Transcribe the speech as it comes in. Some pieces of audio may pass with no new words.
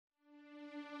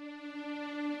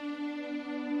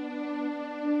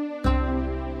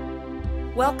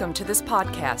Welcome to this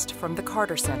podcast from the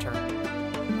Carter Center.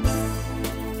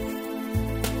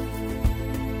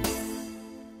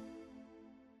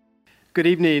 Good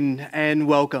evening and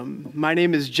welcome. My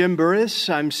name is Jim Burress.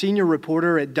 I'm senior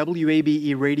reporter at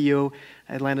WABE Radio,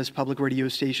 Atlanta's public radio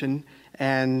station,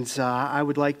 and I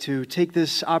would like to take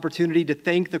this opportunity to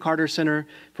thank the Carter Center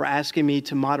for asking me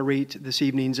to moderate this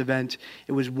evening's event.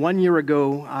 It was 1 year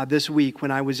ago this week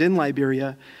when I was in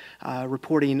Liberia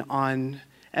reporting on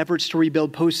efforts to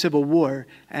rebuild post-Civil War,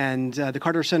 and the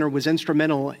Carter Center was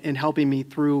instrumental in helping me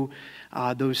through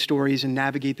those stories and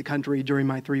navigate the country during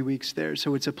my 3 weeks there.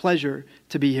 So it's a pleasure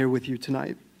to be here with you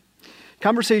tonight.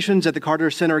 Conversations at the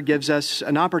Carter Center gives us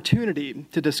an opportunity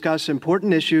to discuss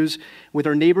important issues with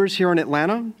our neighbors here in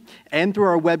Atlanta and through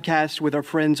our webcast with our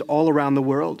friends all around the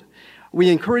world. We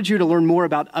encourage you to learn more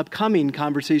about upcoming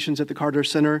conversations at the Carter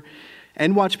Center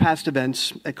and watch past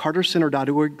events at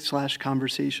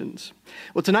cartercenter.org/conversations.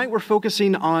 Well, tonight we're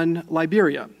focusing on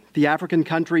Liberia, the African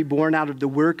country born out of the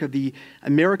work of the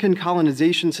American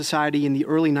Colonization Society in the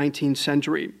early 19th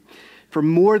century. For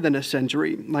more than a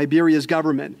century, Liberia's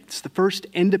government, it's the first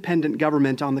independent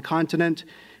government on the continent,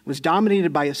 was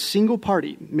dominated by a single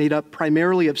party made up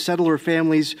primarily of settler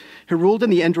families who ruled in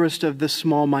the interest of this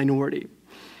small minority.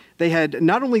 They had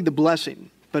not only the blessing,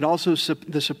 but also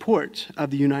the support of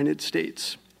the United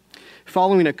States.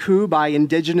 Following a coup by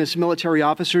indigenous military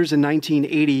officers in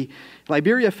 1980,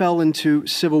 Liberia fell into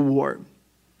civil war.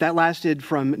 That lasted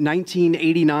from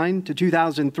 1989 to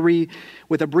 2003,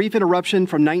 with a brief interruption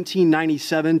from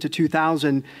 1997 to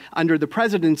 2000 under the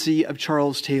presidency of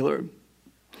Charles Taylor.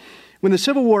 When the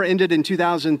Civil War ended in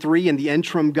 2003 and the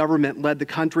interim government led the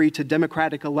country to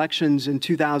democratic elections in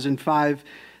 2005,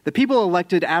 the people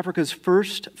elected Africa's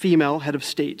first female head of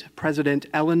state, President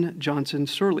Ellen Johnson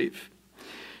Sirleaf.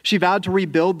 She vowed to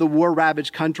rebuild the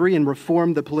war-ravaged country and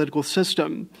reform the political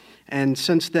system. And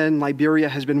since then, Liberia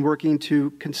has been working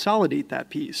to consolidate that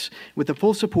peace with the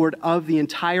full support of the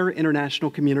entire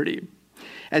international community.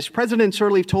 As President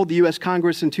Sirleaf told the U.S.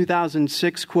 Congress in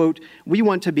 2006, quote, "We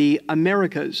want to be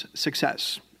America's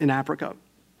success in Africa."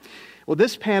 Well,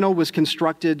 this panel was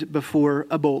constructed before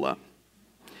Ebola.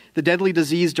 The deadly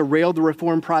disease derailed the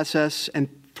reform process and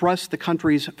thrust the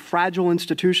country's fragile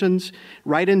institutions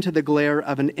right into the glare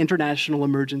of an international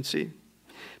emergency.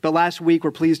 But last week,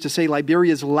 we're pleased to say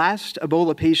Liberia's last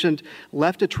Ebola patient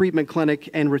left a treatment clinic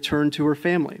and returned to her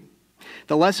family.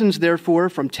 The lessons, therefore,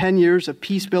 from 10 years of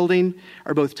peace building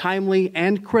are both timely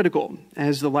and critical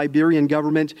as the Liberian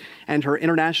government and her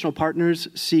international partners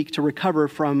seek to recover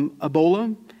from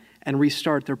Ebola and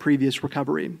restart their previous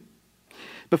recovery.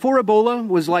 Before Ebola,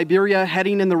 was Liberia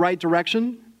heading in the right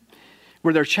direction?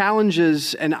 Were there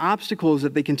challenges and obstacles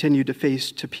that they continued to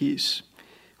face to peace?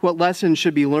 What lessons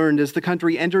should be learned as the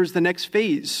country enters the next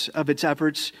phase of its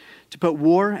efforts to put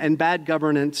war and bad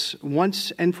governance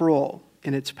once and for all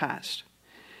in its past?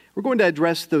 We're going to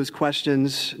address those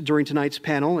questions during tonight's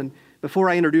panel, and before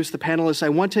I introduce the panelists, I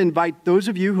want to invite those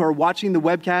of you who are watching the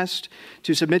webcast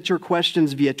to submit your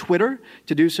questions via Twitter.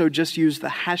 To do so, just use the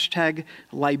hashtag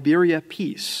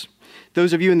LiberiaPeace.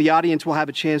 Those of you in the audience will have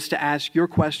a chance to ask your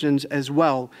questions as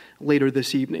well later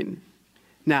this evening.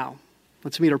 Now,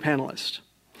 let's meet our panelists.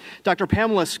 Dr.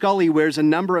 Pamela Scully wears a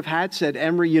number of hats at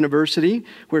Emory University,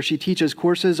 where she teaches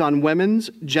courses on women's,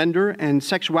 gender, and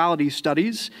sexuality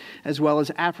studies, as well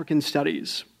as African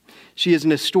studies. She is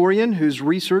an historian whose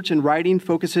research and writing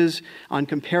focuses on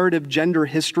comparative gender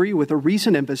history with a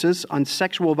recent emphasis on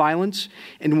sexual violence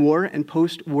in war and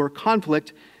post-war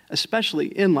conflict, especially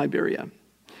in Liberia.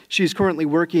 She is currently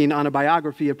working on a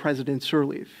biography of President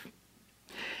Sirleaf.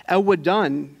 Elwood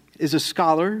Dunn is a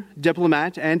scholar,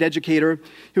 diplomat, and educator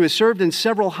who has served in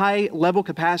several high-level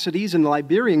capacities in the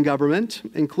Liberian government,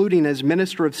 including as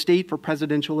Minister of State for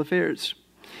Presidential Affairs.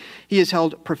 He has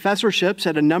held professorships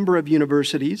at a number of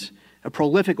universities. A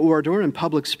prolific orator and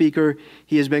public speaker,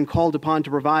 he has been called upon to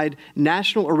provide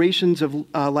national orations of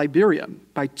Liberia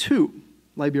by 2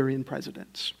 Liberian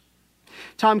presidents.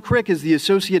 Tom Crick is the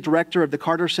Associate Director of the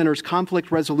Carter Center's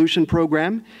Conflict Resolution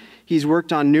Program. He's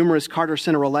worked on numerous Carter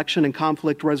Center election and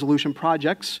conflict resolution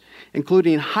projects,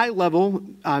 including high-level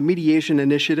mediation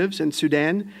initiatives in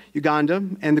Sudan, Uganda,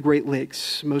 and the Great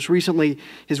Lakes. Most recently,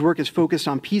 his work is focused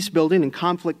on peace building and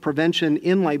conflict prevention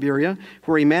in Liberia,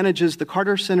 where he manages the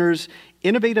Carter Center's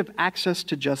Innovative Access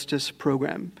to Justice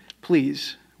program.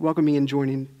 Please welcome me in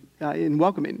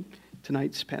welcoming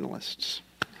tonight's panelists.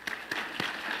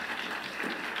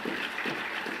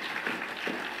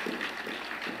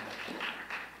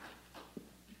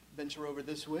 Venture over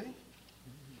this way.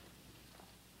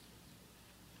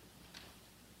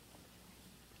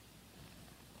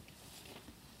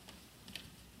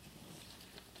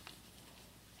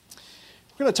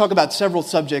 We're going to talk about several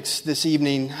subjects this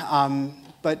evening,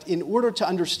 but in order to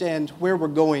understand where we're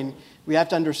going, we have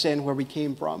to understand where we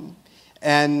came from.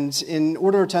 And in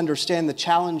order to understand the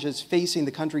challenges facing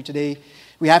the country today,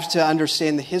 we have to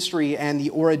understand the history and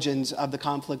the origins of the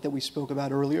conflict that we spoke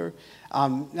about earlier.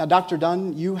 Now, Dr.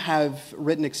 Dunn, you have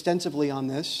written extensively on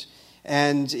this,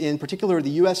 and in particular,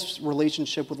 the U.S.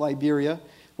 relationship with Liberia,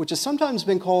 which has sometimes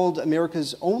been called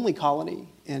America's only colony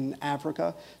in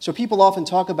Africa. So people often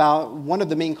talk about one of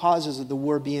the main causes of the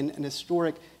war being an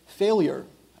historic failure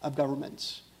of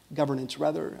governance.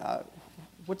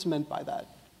 What's meant by that?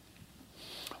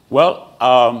 Well,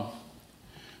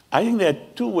 I think there are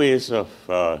two ways of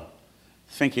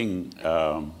thinking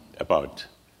about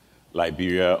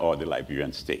Liberia or the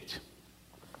Liberian state.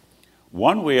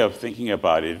 One way of thinking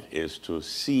about it is to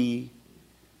see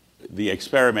the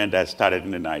experiment that started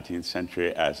in the 19th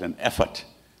century as an effort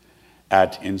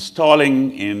at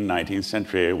installing in 19th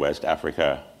century West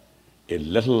Africa a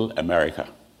little America.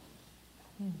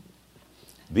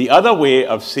 The other way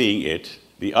of seeing it,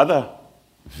 the other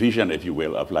vision, if you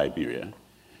will, of Liberia,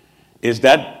 is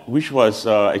that which was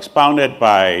expounded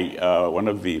by one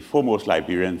of the foremost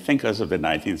Liberian thinkers of the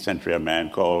 19th century, a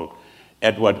man called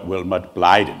Edward Wilmot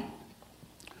Blyden,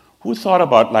 who thought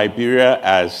about Liberia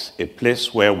as a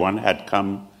place where one had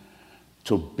come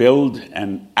to build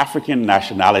an African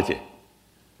nationality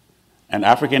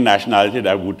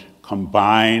that would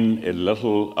combine a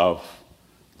little of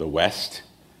the West,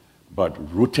 but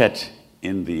rooted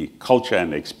in the culture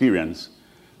and experience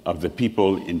of the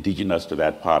people indigenous to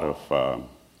that part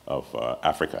of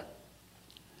Africa.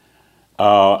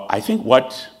 I think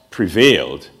what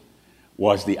prevailed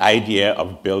was the idea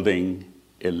of building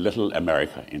a little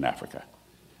America in Africa.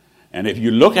 And if you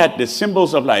look at the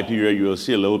symbols of Liberia, you will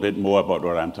see a little bit more about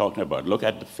what I'm talking about. Look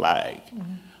at the flag,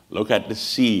 look at the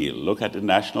seal, look at the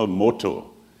national motto,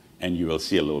 and you will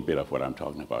see a little bit of what I'm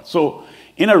talking about. So,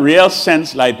 in a real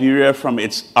sense, Liberia, from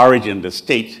its origin, the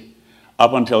state,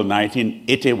 up until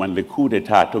 1980, when the coup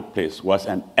d'etat took place, was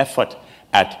an effort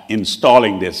at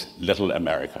installing this little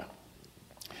America.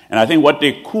 And I think what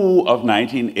the coup of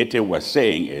 1980 was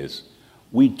saying is,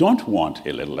 we don't want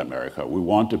a little America. We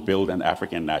want to build an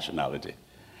African nationality.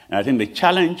 And I think the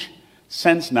challenge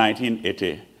since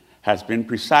 1980 has been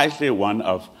precisely one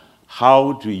of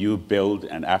how do you build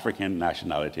an African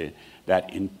nationality that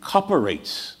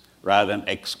incorporates rather than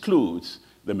excludes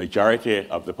the majority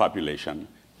of the population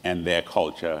and their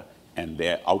culture and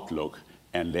their outlook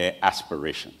and their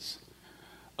aspirations.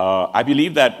 I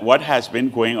believe that what has been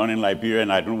going on in Liberia,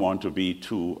 and I don't want to be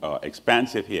too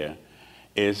expansive here,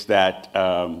 is that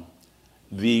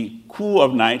the coup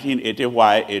of 1980,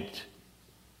 while it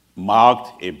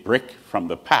marked a brick from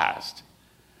the past,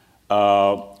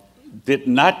 did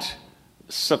not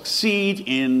succeed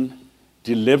in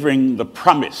delivering the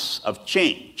promise of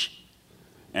change.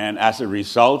 And as a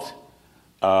result,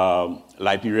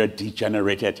 Liberia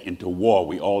degenerated into war.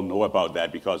 We all know about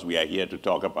that because we are here to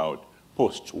talk about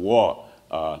post-war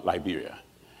Liberia.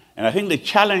 And I think the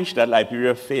challenge that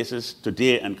Liberia faces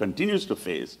today and continues to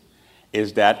face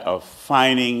is that of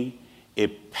finding a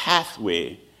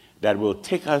pathway that will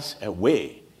take us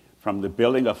away from the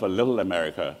building of a little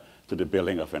America to the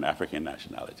building of an African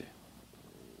nationality.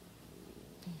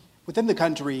 Within the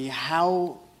country,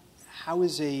 how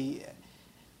is an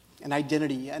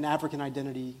identity, an African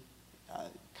identity,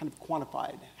 kind of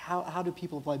quantified? How do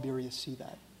people of Liberia see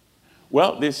that?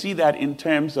 Well, they see that in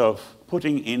terms of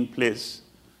putting in place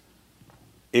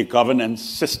a governance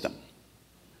system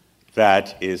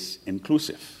that is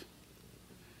inclusive,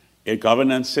 a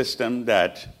governance system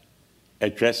that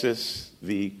addresses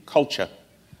the culture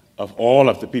of all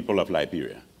of the people of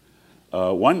Liberia.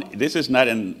 This is not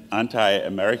an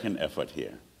anti-American effort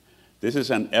here. This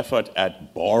is an effort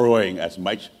at borrowing as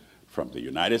much from the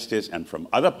United States and from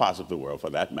other parts of the world, for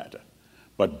that matter,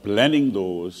 but blending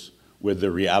those with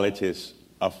the realities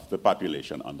of the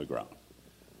population on the ground.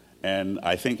 And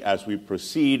I think as we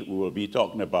proceed, we will be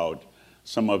talking about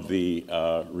some of the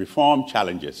reform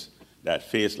challenges that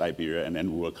face Liberia, and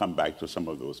then we will come back to some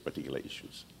of those particular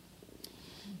issues.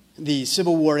 The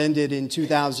Civil War ended in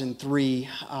 2003.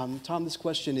 Tom, this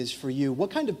question is for you.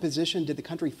 What kind of position did the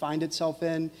country find itself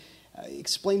in?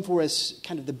 Explain for us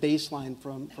kind of the baseline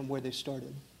from where they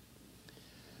started.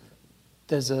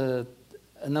 There's a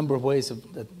number of ways of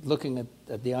looking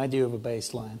at the idea of a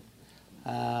baseline.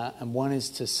 And one is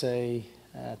to say,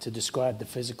 to describe the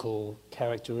physical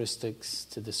characteristics,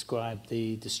 to describe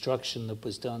the destruction that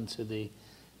was done to the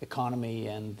economy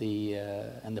and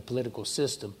the political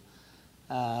system.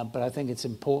 But I think it's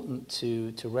important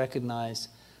to recognize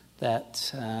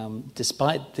that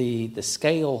despite the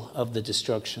scale of the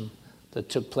destruction, that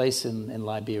took place in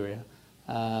Liberia,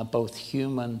 both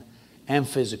human and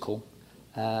physical.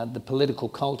 The political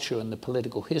culture and the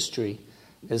political history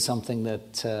is something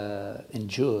that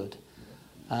endured.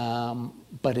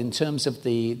 But in terms of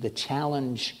the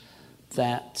challenge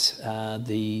that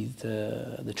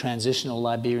the transitional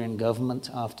Liberian government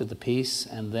after the peace,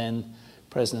 and then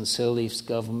President Sirleaf's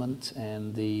government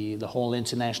and the whole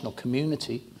international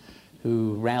community,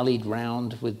 who rallied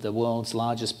round with the world's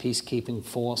largest peacekeeping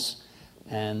force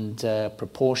and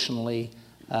proportionally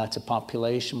to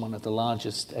population, one of the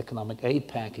largest economic aid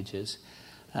packages,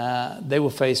 they were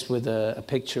faced with a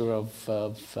picture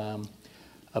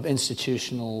of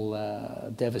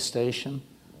institutional devastation,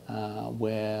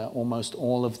 where almost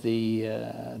all of the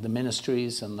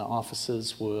ministries and the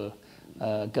offices were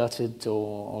gutted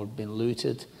or been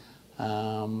looted.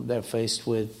 They're faced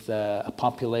with a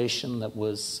population that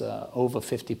was over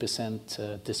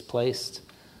 50% displaced.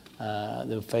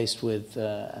 They were faced with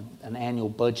an annual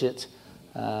budget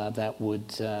that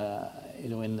would,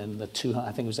 in the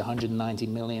I think it was $190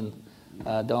 million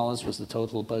was the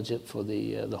total budget for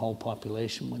the whole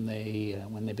population when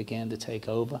they began to take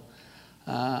over.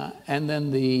 And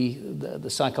then the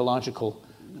psychological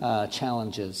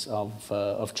challenges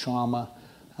of trauma,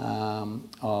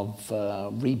 of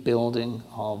rebuilding,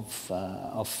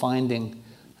 of finding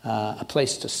a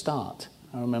place to start.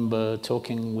 I remember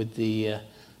talking with the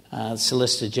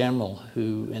Solicitor General,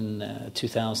 who in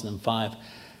 2005,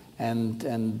 and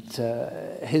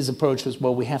his approach was,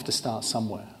 well, we have to start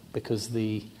somewhere, because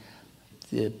the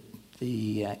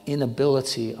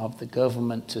inability of the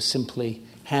government to simply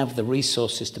have the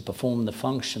resources to perform the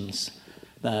functions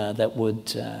that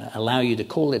would allow you to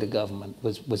call it a government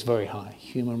was very high.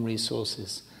 Human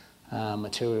resources,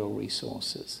 material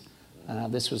resources.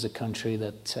 This was a country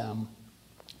that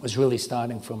was really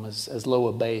starting from as low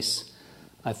a base,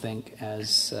 I think,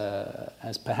 as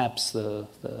perhaps the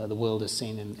world has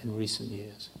seen in recent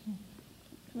years.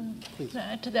 Can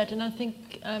I add to that? And I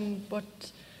think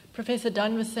what Professor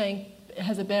Dunn was saying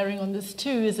has a bearing on this too,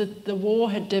 is that the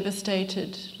war had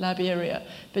devastated Liberia,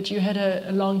 but you had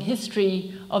a long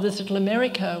history of this little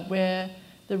America where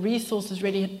the resources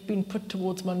really had been put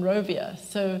towards Monrovia.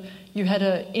 So you had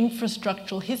an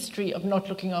infrastructural history of not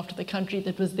looking after the country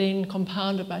that was then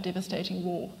compounded by devastating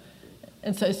war.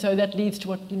 And so that leads to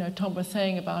what Tom was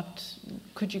saying about,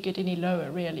 could you get any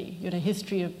lower, really? You had a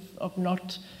history of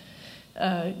not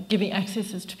giving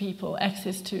access to people,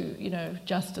 access to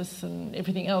justice and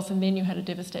everything else, and then you had a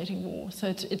devastating war. So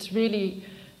it's really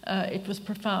it was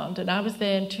profound. And I was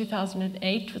there in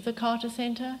 2008 with the Carter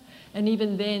Center, and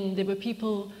even then there were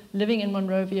people living in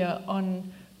Monrovia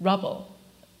on rubble.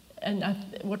 And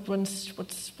what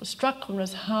struck me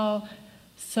was how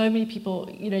so many people,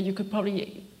 you could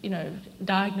probably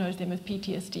diagnose them with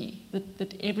PTSD.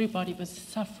 That everybody was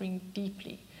suffering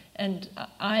deeply, and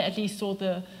I at least saw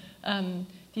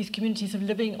these communities of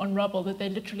living on rubble, that they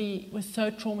literally were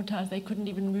so traumatized they couldn't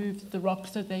even move the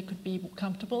rocks so they could be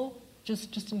comfortable.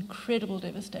 Just incredible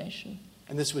devastation.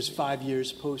 And this was 5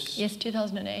 years post? Yes,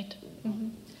 2008. Mm-hmm.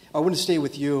 I want to stay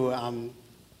with you.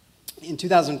 In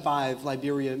 2005,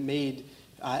 Liberia made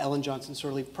Ellen Johnson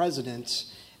Sirleaf president,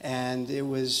 and it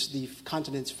was the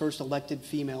continent's first elected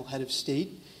female head of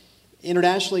state.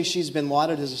 Internationally, she's been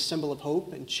lauded as a symbol of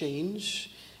hope and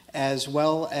change, as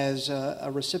well as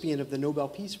a recipient of the Nobel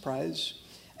Peace Prize.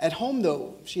 At home,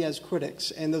 though, she has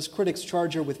critics, and those critics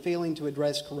charge her with failing to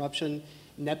address corruption,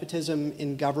 nepotism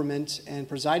in government, and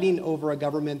presiding over a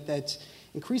government that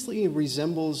increasingly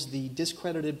resembles the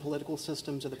discredited political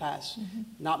systems of the past. Mm-hmm.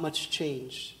 Not much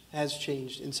has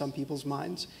changed in some people's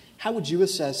minds. How would you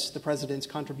assess the president's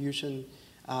contribution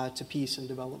to peace and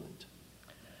development?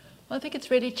 Well, I think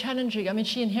it's really challenging. I mean,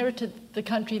 she inherited the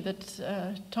country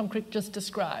that Tom Crick just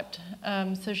described,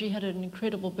 so she had an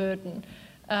incredible burden.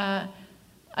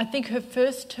 I think her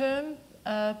first term,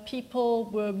 people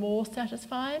were more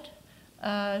satisfied.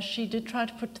 She did try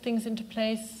to put things into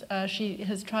place. She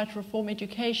has tried to reform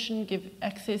education, give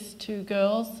access to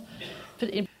girls.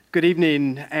 Good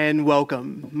evening and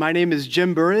welcome. My name is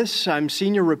Jim Burress. I'm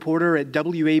senior reporter at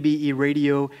WABE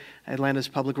Radio, Atlanta's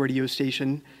public radio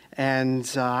station. And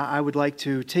I would like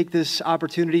to take this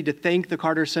opportunity to thank the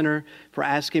Carter Center for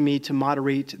asking me to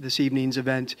moderate this evening's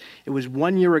event. It was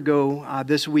 1 year ago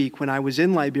this week when I was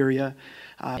in Liberia.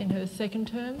 In her second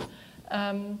term,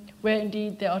 where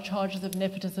indeed there are charges of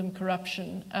nepotism,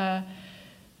 corruption.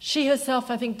 She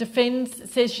herself, I think,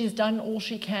 says she's done all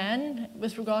she can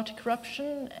with regard to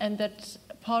corruption, and that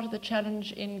part of the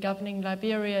challenge in governing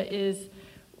Liberia is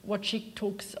what she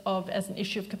talks of as an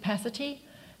issue of capacity.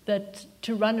 that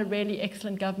to run a really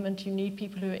excellent government, you need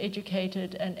people who are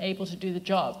educated and able to do the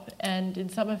job. And in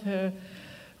some of her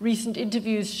recent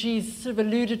interviews, she's sort of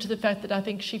alluded to the fact that I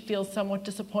think she feels somewhat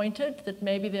disappointed that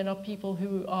maybe they're not people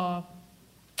who are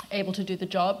able to do the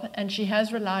job. And she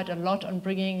has relied a lot on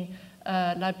bringing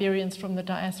Liberians from the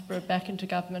diaspora back into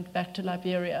government, back to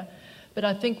Liberia. But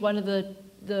I think one of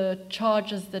the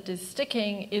charges that is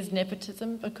sticking is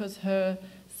nepotism, because her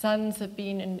sons have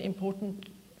been in important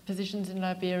positions in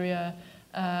Liberia.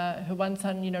 Her one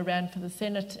son, ran for the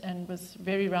Senate and was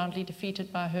very roundly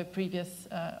defeated by her previous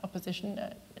opposition,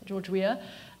 George Weah.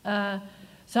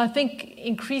 So I think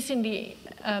increasingly,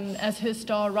 as her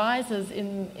star rises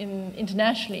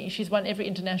internationally, she's won every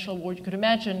international award you could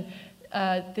imagine.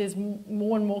 There's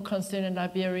more and more concern in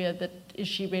Liberia that is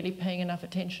she really paying enough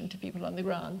attention to people on the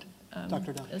ground?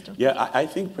 Dr. Dunn. Yeah, I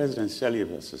think President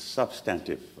Sirleaf is a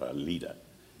substantive leader,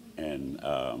 and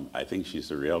I think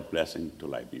she's a real blessing to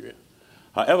Liberia.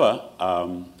 However,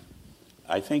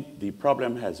 I think the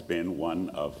problem has been one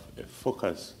of a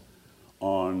focus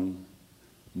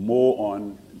more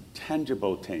on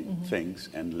tangible things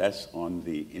and less on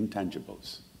the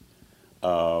intangibles.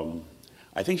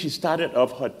 I think she started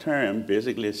off her term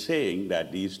basically saying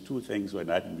that these two things were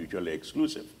not mutually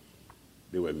exclusive.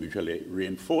 They were mutually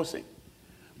reinforcing.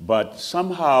 But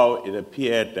somehow it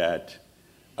appeared that,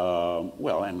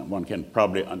 and one can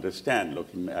probably understand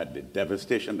looking at the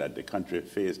devastation that the country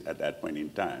faced at that point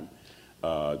in time,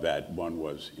 that one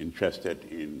was interested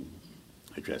in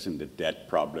addressing the debt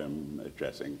problem,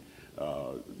 addressing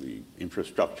the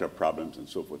infrastructure problems and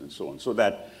so forth and so on. So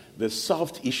that the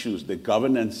soft issues, the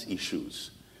governance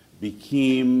issues,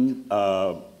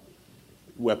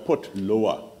 were put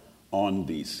lower on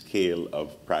the scale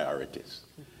of priorities.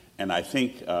 And I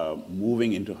think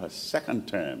moving into her second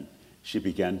term, she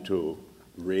began to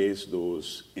raise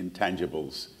those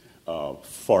intangibles.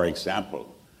 For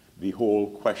example, the whole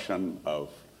question of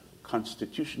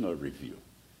constitutional review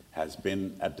has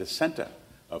been at the center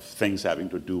of things having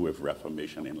to do with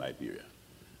reformation in Liberia.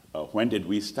 When did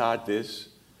we start this?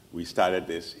 We started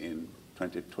this in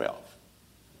 2012.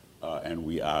 And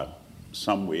we are,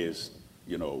 some ways,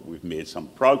 we've made some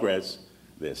progress.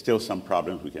 There's still some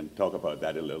problems. We can talk about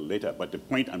that a little later. But the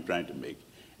point I'm trying to make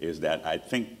is that I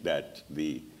think that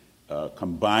the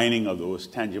combining of those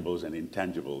tangibles and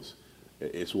intangibles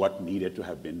is what needed to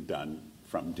have been done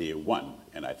from day one.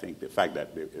 And I think the fact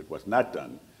that it was not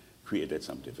done created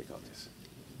some difficulties.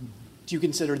 Do you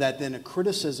consider that then a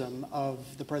criticism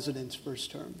of the president's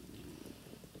first term?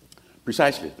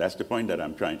 Precisely. That's the point that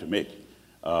I'm trying to make.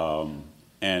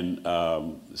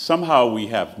 Somehow we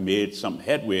have made some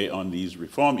headway on these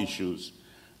reform issues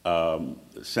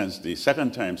since the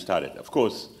second term started. Of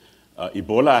course,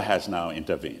 Ebola has now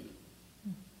intervened.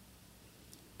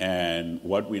 And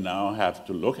what we now have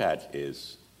to look at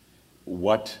is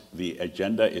what the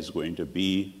agenda is going to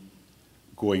be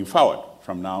going forward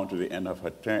from now to the end of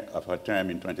her term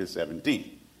in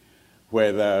 2017,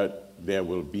 whether there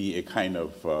will be a kind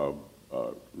of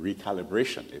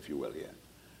recalibration, if you will,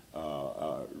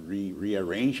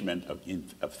 rearrangement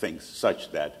of things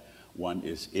such that one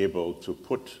is able to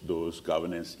put those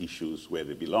governance issues where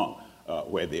they belong,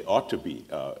 where they ought to be,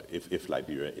 if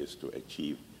Liberia is to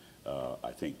achieve,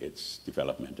 I think, its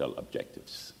developmental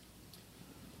objectives.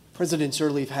 President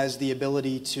Sirleaf has the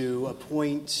ability to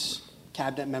appoint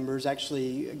cabinet members,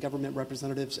 actually government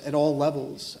representatives at all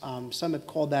levels. Some have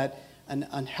called that an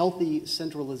unhealthy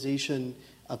centralization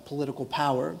of political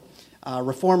power.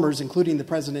 Reformers, including the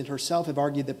president herself, have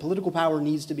argued that political power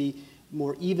needs to be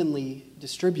more evenly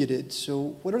distributed.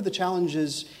 So what are the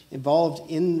challenges involved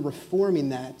in reforming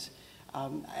that? I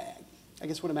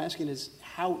guess what I'm asking is,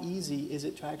 how easy is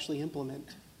it to actually implement?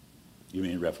 You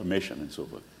mean reformation and so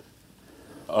forth?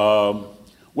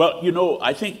 Well,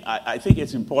 I think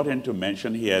it's important to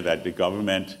mention here that the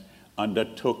government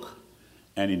undertook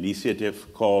an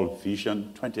initiative called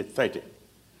Vision 2030.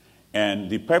 And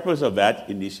the purpose of that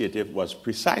initiative was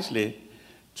precisely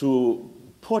to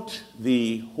put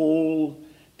the whole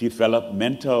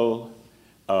developmental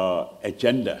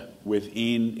agenda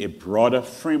within a broader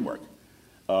framework.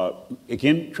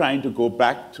 Again, trying to go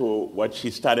back to what she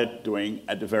started doing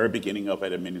at the very beginning of her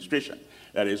administration.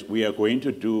 That is, we are going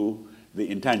to do the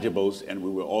intangibles and we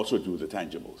will also do the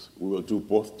tangibles. We will do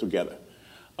both together.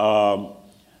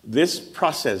 This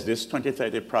process, this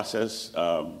 2030 process,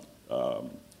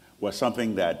 was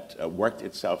something that worked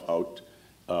itself out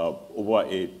over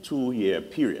a 2-year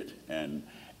period. And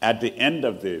at the end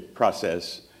of the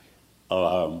process,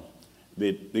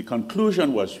 the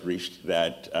conclusion was reached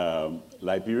that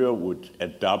Liberia would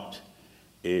adopt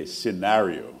a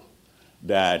scenario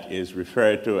that is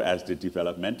referred to as the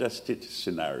developmental state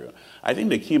scenario. I think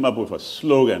they came up with a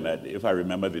slogan that, if I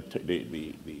remember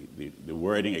the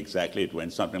wording exactly, it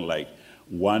went something like,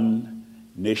 "One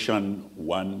nation,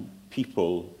 one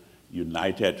people,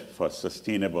 united for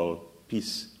sustainable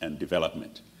peace and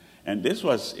development." And this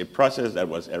was a process that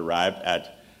was arrived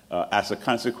at as a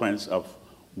consequence of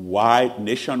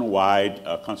nationwide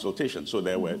consultation. So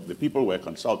the people were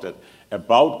consulted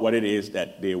about what it is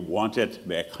that they wanted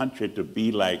their country to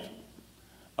be like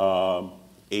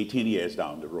 18 years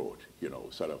down the road.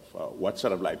 What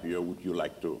sort of Liberia would you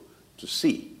like to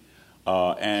see?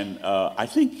 And I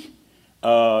think,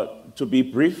 to be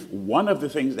brief, one of the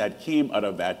things that came out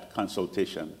of that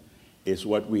consultation is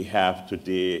what we have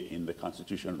today in the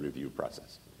Constitution review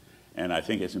process. And I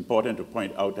think it's important to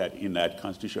point out that in that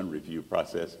Constitution review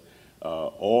process,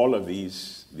 all of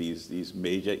these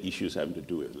major issues having to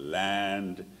do with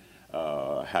land,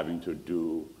 having to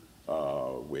do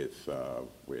with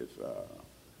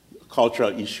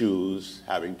cultural issues,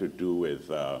 having to do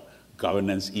with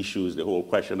governance issues, the whole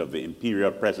question of the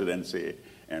imperial presidency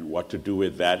and what to do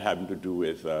with that, having to do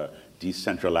with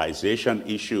decentralization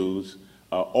issues.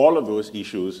 All of those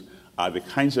issues are the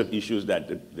kinds of issues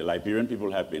that the Liberian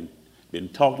people have been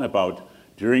talking about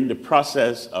during the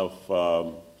process of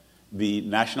the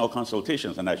national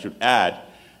consultations. And I should add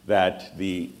that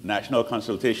the national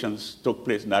consultations took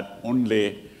place not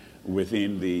only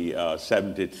within the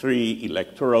 73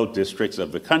 electoral districts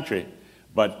of the country,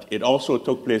 but it also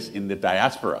took place in the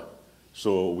diaspora.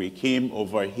 So we came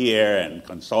over here and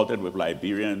consulted with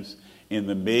Liberians in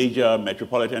the major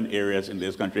metropolitan areas in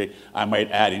this country, I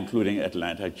might add, including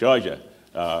Atlanta, Georgia.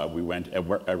 We went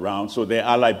around. So there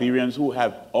are Liberians who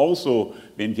have also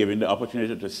been given the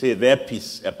opportunity to say their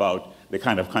piece about the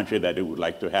kind of country that they would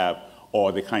like to have,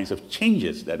 or the kinds of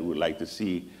changes that we would like to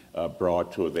see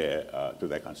brought to their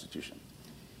constitution.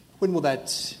 When will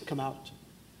that come out?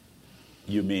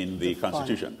 You mean the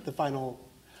constitution? The final.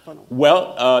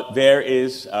 Well, there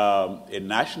is a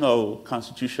national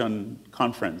constitution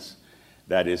conference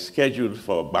that is scheduled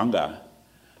for Banga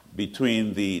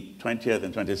between the 20th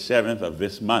and 27th of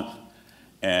this month.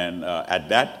 And at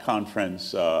that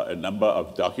conference, a number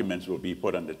of documents will be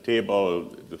put on the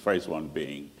table, the first one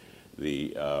being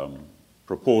the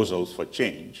proposals for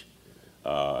change.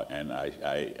 And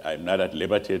I'm not at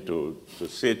liberty to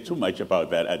say too much about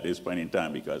that at this point in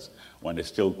time because one is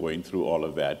still going through all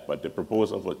of that. But the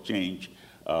proposal for change,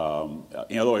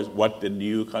 in other words, what the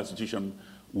new constitution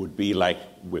would be like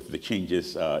with the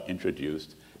changes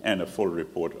introduced, and a full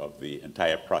report of the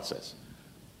entire process.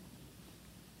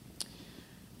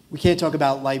 We can't talk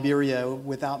about Liberia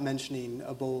without mentioning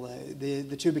Ebola.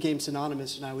 The two became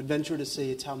synonymous, and I would venture to say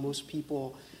it's how most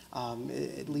people,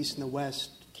 at least in the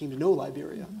West, came to know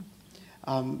Liberia.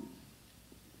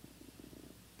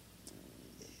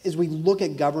 As we look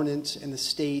at governance in the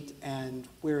state and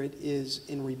where it is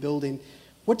in rebuilding,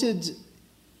 what did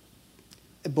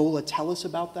Ebola tell us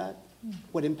about that?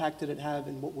 What impact did it have,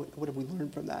 and what have we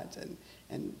learned from that?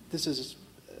 And this is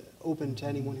open to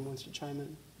anyone who wants to chime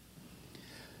in.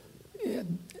 Yeah,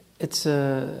 it's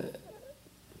on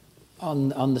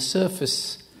the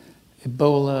surface,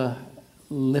 Ebola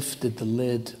lifted the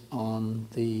lid on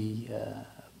the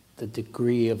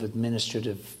degree of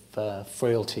administrative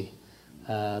frailty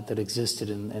that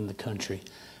existed in the country,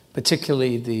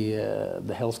 particularly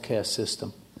the healthcare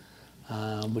system,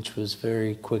 which was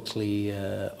very quickly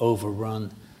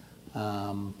overrun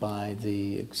by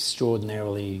the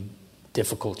extraordinarily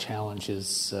difficult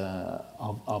challenges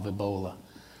of Ebola.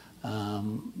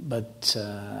 But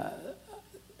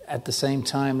at the same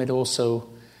time, it also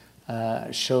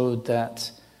showed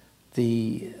that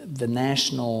the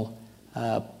national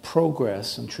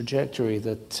progress and trajectory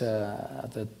that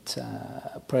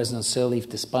President Sirleaf,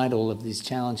 despite all of these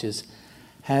challenges,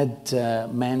 had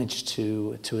managed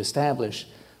to establish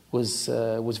was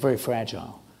very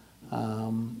fragile.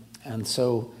 And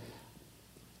so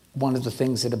one of the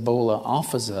things that Ebola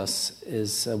offers us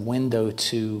is a window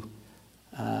to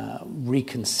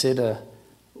reconsider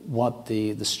what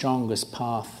the strongest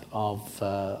path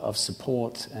of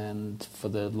support, and for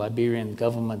the Liberian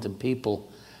government and people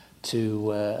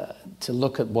to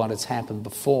look at what has happened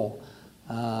before.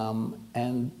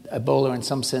 And Ebola, in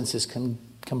some senses, can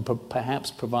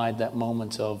perhaps provide that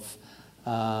moment of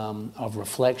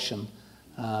reflection,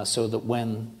 so that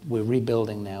when we're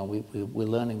rebuilding now, we're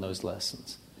learning those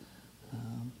lessons.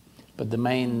 But the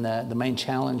main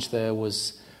challenge there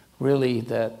was really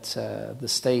that the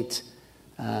state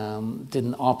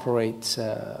didn't operate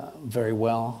very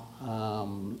well,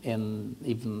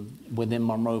 even within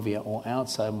Monrovia or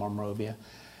outside Monrovia,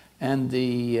 and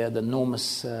the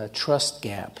enormous trust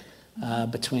gap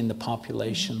between the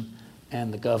population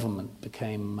and the government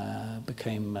became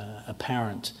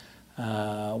apparent,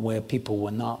 where people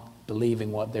were not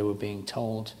believing what they were being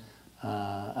told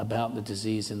about the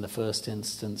disease in the first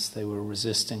instance. They were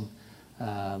resisting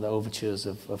the overtures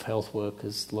of health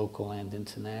workers, local and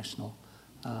international.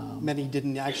 Many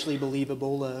didn't actually believe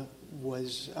Ebola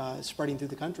was spreading through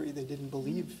the country. They didn't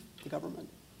believe the government.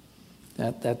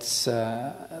 That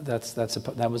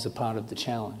was a part of the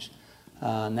challenge.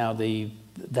 Now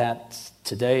that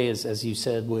today, as you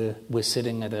said, we're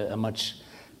sitting at a much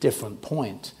different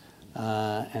point,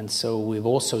 and so we've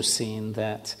also seen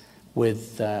that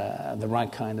with the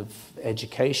right kind of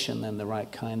education and the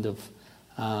right kind of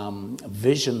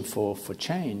vision for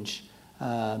change,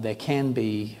 there can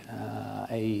be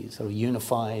a sort of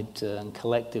unified and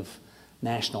collective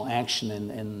national action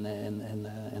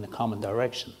in a common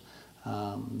direction.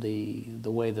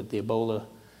 The way that the Ebola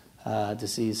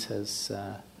disease has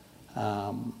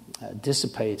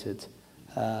dissipated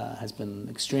has been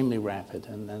extremely rapid,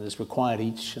 and has required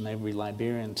each and every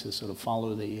Liberian to sort of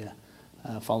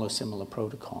follow similar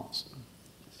protocols.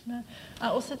 I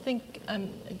also think I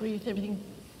agree with everything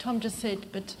Tom just said,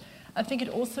 but I think it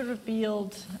also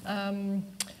revealed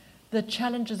the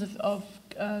challenges of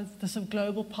the sort of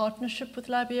global partnership with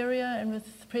Liberia and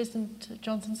with President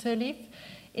Johnson Sirleaf,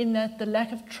 in that the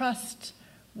lack of trust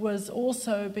was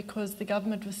also because the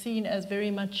government was seen as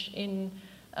very much in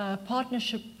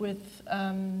partnership with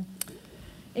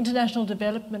international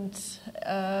development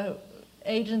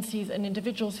agencies and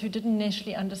individuals who didn't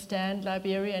necessarily understand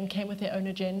Liberia and came with their own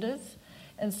agendas.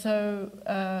 And so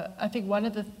I think one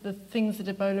of the things that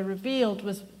Ebola revealed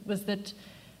was that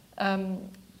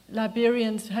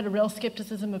Liberians had a real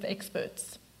skepticism of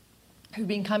experts who've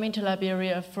been coming to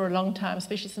Liberia for a long time,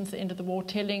 especially since the end of the war,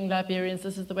 telling Liberians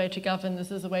this is the way to govern,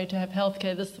 this is the way to have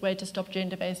healthcare, this is the way to stop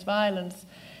gender-based violence.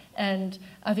 And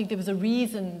I think there was a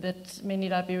reason that many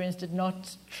Liberians did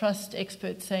not trust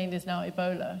experts saying there's now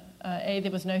Ebola. A,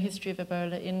 there was no history of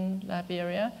Ebola in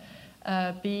Liberia.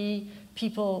 B,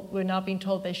 people were now being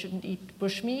told they shouldn't eat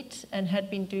bushmeat and had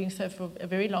been doing so for a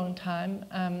very long time.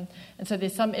 And so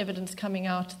there's some evidence coming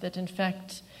out that, in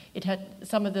fact, it had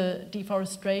some of the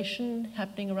deforestation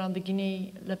happening around the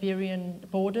Guinea-Liberian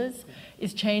borders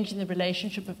is changing the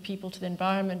relationship of people to the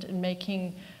environment and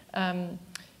making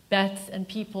bats and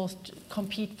people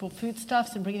compete for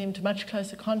foodstuffs and bringing them to much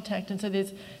closer contact. And so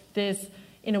there's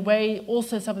in a way,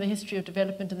 also some of the history of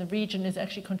development in the region is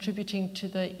actually contributing to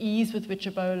the ease with which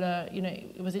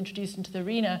Ebola, was introduced into the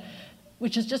arena,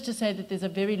 which is just to say that there's a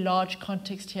very large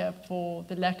context here for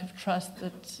the lack of trust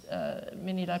that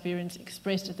many Liberians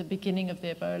expressed at the beginning of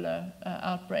the Ebola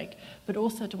outbreak. But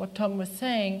also to what Tom was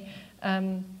saying,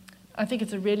 I think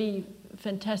it's a really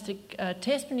fantastic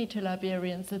testimony to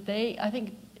Liberians that I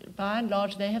think by and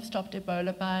large, they have stopped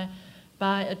Ebola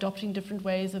by adopting different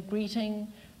ways of greeting,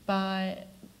 by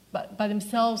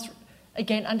themselves,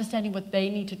 again, understanding what they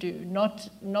need to do,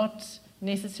 not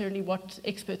necessarily what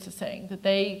experts are saying, that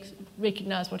they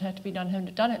recognize what had to be done,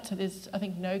 haven't done it. So there's, I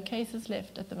think, no cases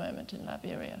left at the moment in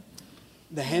Liberia.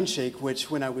 The handshake, which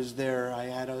when I was there I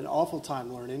had an awful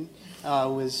time learning,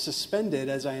 was suspended,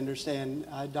 as I understand.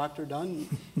 Dr. Dunn,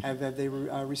 have they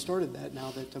restored that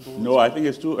now that Ebola? No, I think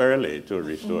it's too early to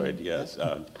restore it, yes.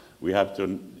 We have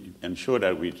to ensure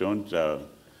that we don't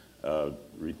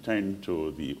return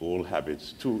to the old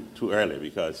habits too early,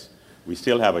 because we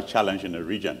still have a challenge in the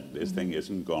region. This thing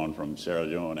isn't gone from Sierra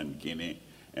Leone and Guinea,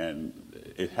 and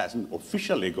it hasn't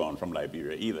officially gone from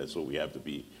Liberia either, so we have to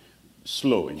be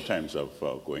slow in terms of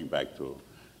going back to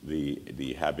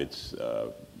the habits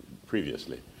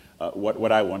previously.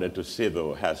 What I wanted to say,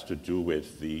 though, has to do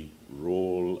with the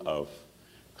role of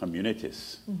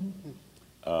communities.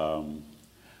 Mm-hmm.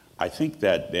 I think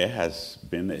that there has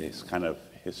been a kind of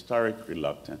historic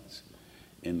reluctance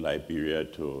in Liberia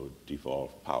to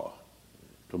devolve power,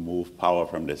 to move power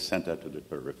from the center to the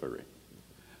periphery.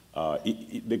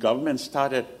 The government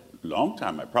started a long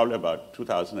time, probably about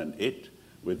 2008,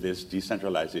 with this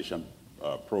decentralization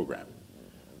program.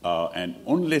 And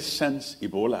only since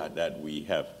Ebola that we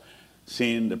have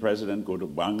seen the president go to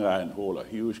Banga and hold a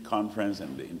huge conference,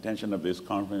 and the intention of this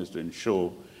conference is to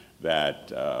ensure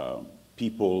that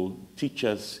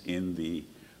teachers in the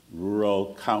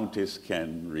rural counties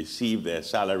can receive their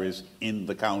salaries in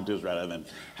the counties rather than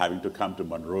having to come to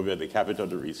Monrovia, the capital,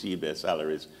 to receive their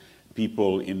salaries.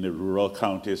 People in the rural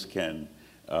counties can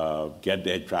get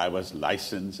their driver's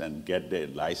license and get their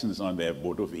license on their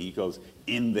motor vehicles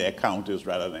in their counties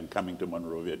rather than coming to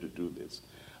Monrovia to do this.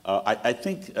 I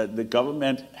think the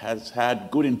government has had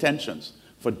good intentions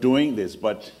for doing this,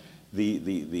 but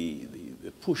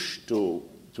the push to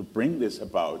bring this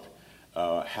about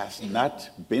has not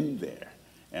been there.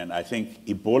 And I think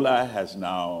Ebola has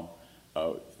now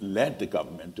led the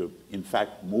government to, in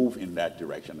fact, move in that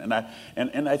direction.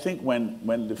 And I think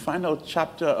when the final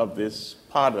chapter of this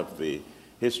part of the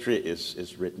history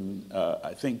is written,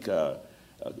 I think a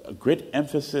great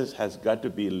emphasis has got to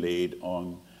be laid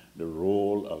on the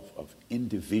role of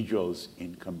individuals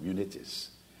in communities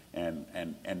and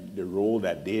the role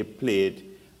that they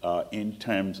played in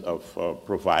terms of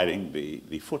providing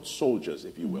the foot soldiers,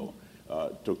 if you will,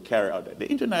 to carry out that. The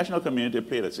international community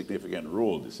played a significant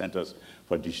role, the Centers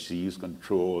for Disease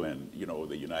Control and,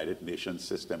 the United Nations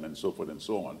system and so forth and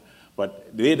so on.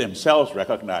 But they themselves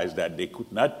recognized that they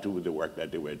could not do the work that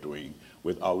they were doing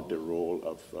without the role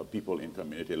of people in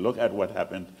community. Look at what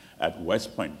happened at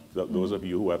West Point. Those of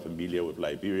you who are familiar with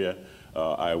Liberia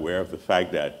are aware of the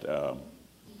fact that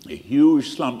a huge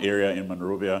slum area in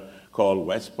Monrovia called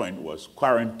West Point was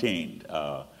quarantined,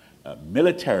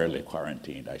 militarily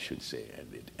quarantined, I should say,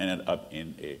 and it ended up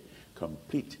in a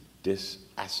complete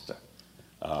disaster.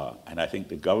 And I think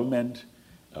the government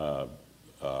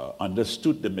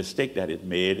understood the mistake that it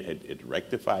made. It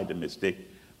rectified the mistake,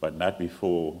 but not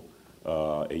before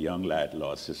a young lad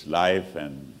lost his life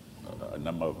and a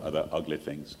number of other ugly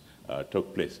things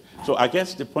took place. So I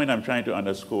guess the point I'm trying to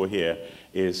underscore here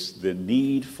is the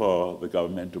need for the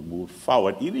government to move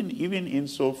forward, even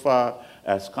insofar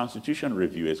as constitutional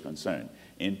review is concerned,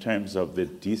 in terms of the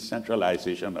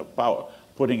decentralization of power,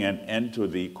 putting an end to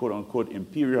the quote-unquote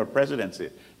imperial presidency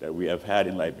that we have had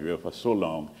in Liberia for so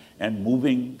long, and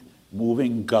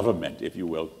moving government, if you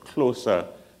will, closer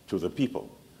to the people,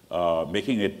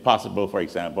 making it possible, for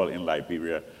example, in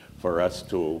Liberia, for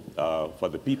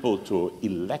the people to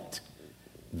elect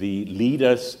the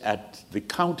leaders at the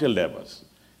county levels,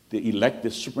 to elect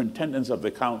the superintendents of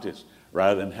the counties,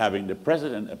 rather than having the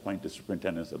president appoint the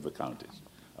superintendents of the counties.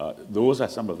 Those are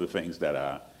some of the things that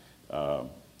are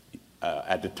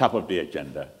at the top of the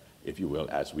agenda, if you will,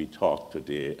 as we talk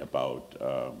today about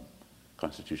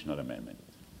constitutional amendment.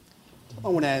 I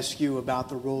want to ask you about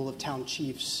the role of town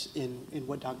chiefs in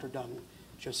what Dr. Dunn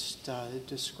just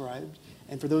described.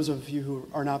 And for those of you who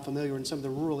are not familiar in some of the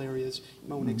rural areas, you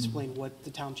might want to explain what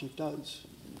the town chief does.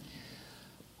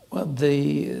 Well,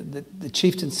 the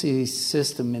chieftaincy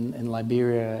system in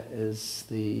Liberia is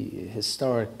the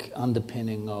historic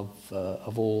underpinning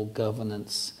of all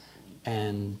governance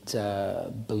and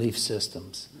belief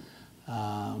systems.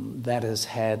 That has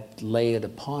had layered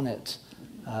upon it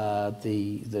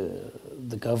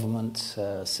the government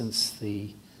since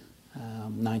the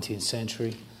 19th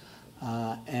century,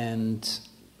 and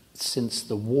since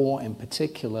the war in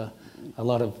particular, a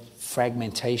lot of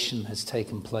fragmentation has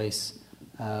taken place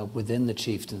within the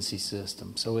chieftaincy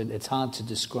system. So it's hard to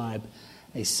describe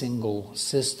a single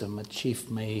system. A chief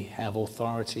may have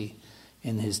authority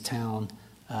in his town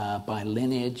by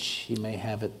lineage. He may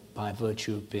have it by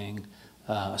virtue of being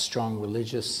a strong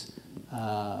religious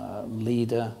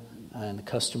leader in the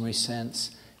customary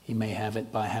sense. He may have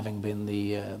it by having been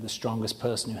the strongest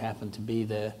person who happened to be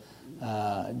there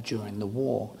during the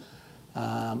war.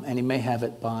 And he may have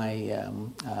it by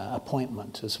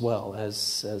appointment as well,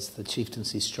 as the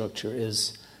chieftaincy structure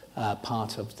is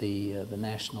part of the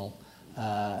national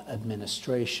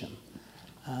administration.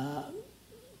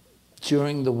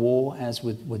 During the war, as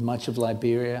with much of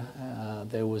Liberia,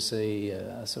 there was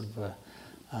a sort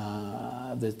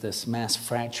of this mass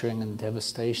fracturing and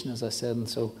devastation, as I said, and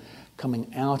so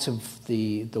coming out of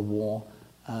the war,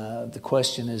 the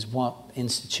question is what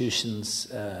institutions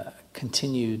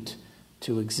continued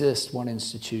to exist, what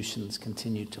institutions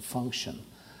continued to function.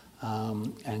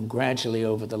 And gradually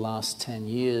over the last 10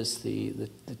 years, the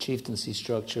chieftaincy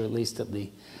structure, at least at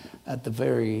the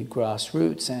very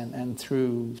grassroots and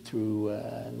through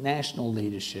national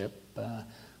leadership,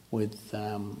 with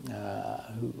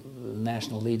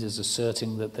national leaders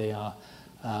asserting that they are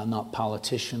not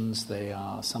politicians, they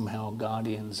are somehow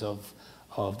guardians of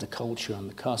the culture and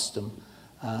the custom,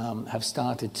 have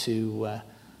started to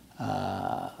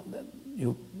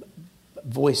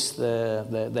voice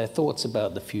their thoughts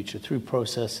about the future through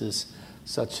processes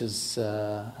such as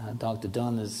Dr.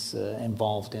 Dunn is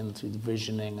involved in, through the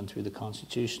visioning and through the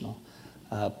constitutional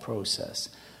process.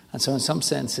 And so in some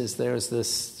senses there is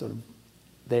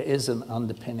an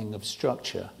underpinning of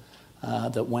structure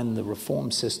that when the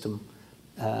reform system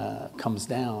comes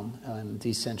down and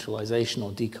decentralization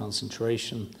or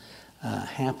deconcentration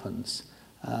happens,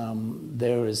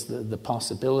 there is the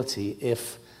possibility,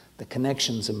 if the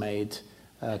connections are made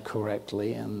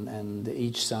correctly and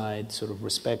each side sort of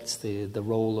respects the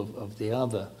role of the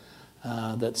other,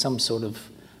 that some sort of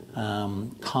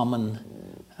common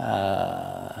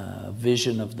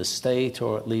vision of the state,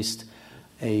 or at least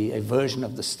a version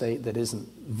of the state that isn't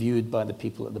viewed by the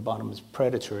people at the bottom as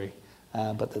predatory,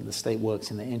 but that the state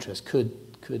works in their interest,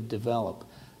 could develop.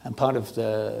 And part of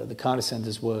the Carter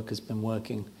Center's work has been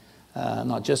working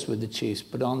not just with the chiefs,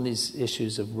 but on these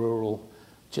issues of rural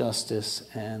justice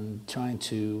and trying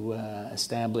to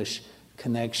establish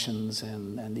connections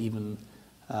and even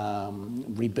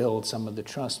rebuild some of the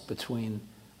trust between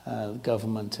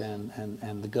government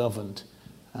and the governed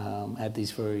at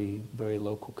these very, very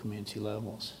local community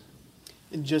levels.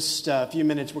 In just a few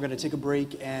minutes, we're going to take a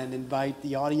break and invite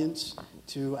the audience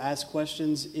to ask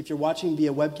questions. If you're watching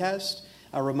via webcast,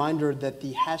 a reminder that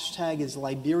the hashtag is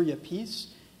Liberia Peace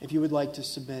if you would like to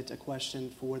submit a question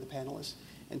for the panelists.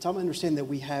 And Tom, I understand that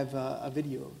we have a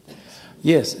video.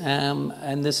 Yes,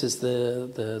 and this is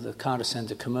the Carter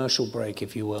Center commercial break,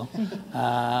 if you will.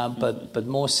 But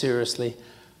more seriously,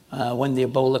 when the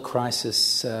Ebola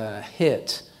crisis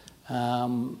hit,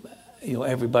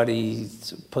 everybody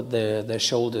put their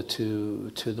shoulder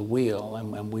to the wheel,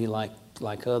 and we,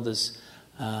 like others,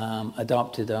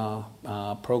 adopted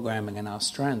our programming and our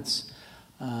strengths.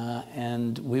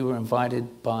 And we were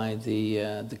invited by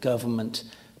the government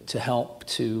to help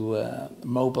to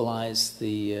mobilize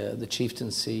the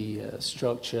chieftaincy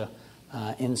structure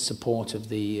in support of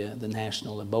the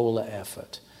national Ebola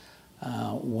effort.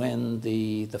 When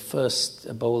the first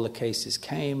Ebola cases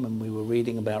came and we were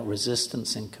reading about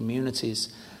resistance in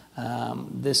communities,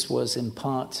 this was in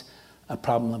part a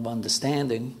problem of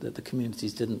understanding, that the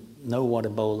communities didn't know what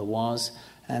Ebola was,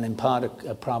 and in part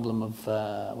a problem of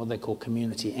what they call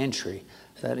community entry,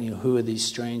 that who are these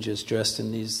strangers dressed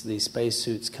in these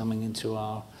spacesuits coming into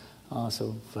our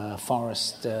sort of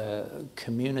forest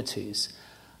communities.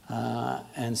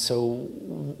 And so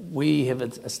we have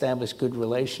established good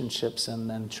relationships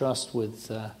and trust with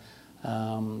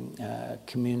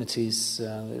communities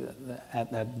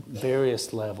at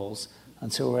various levels,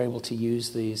 and so we're able to use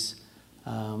these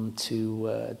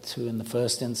to in the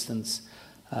first instance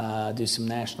do some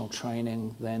national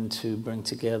training, then to bring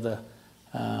together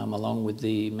along with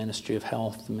the Ministry of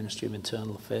Health, the Ministry of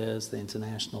Internal Affairs, the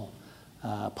international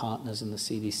partners in the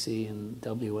CDC and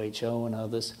WHO and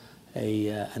others,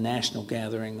 a national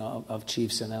gathering of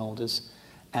chiefs and elders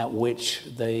at which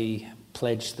they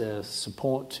pledged their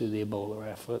support to the Ebola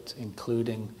effort,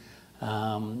 including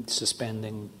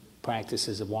suspending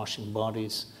practices of washing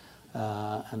bodies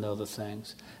and other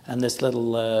things. And this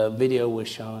little video we're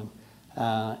showing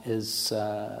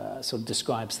sort of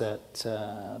describes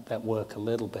that work a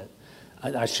little bit.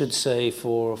 I should say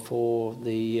for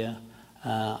the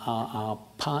our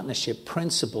partnership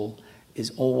principle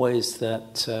is always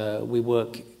that we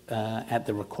work at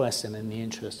the request and in the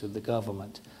interest of the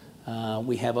government.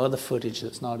 We have other footage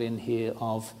that's not in here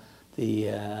of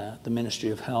the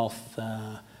Ministry of Health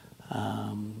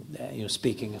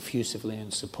speaking effusively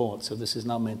in support. So this is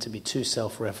not meant to be too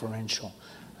self-referential.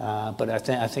 But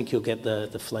I think you'll get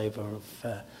the flavor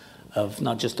of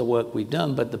not just the work we've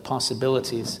done, but the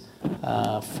possibilities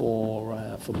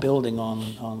for building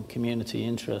on community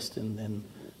interest in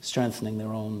strengthening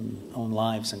their own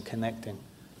lives and connecting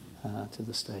to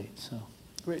the state. So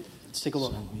great. Let's take a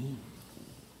look. Yeah.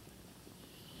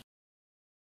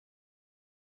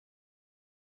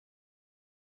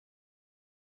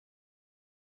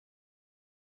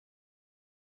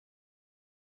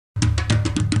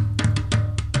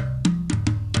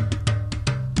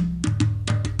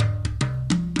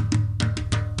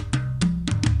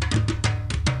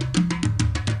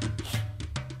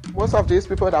 Most of these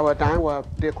people that were dying were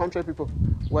the country people,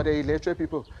 were the illiterate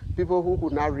people, people who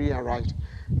could not read and write.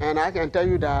 And I can tell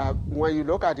you that when you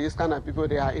look at these kind of people,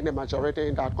 they are in the majority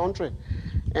in that country.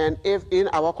 And if in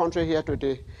our country here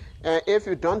today, if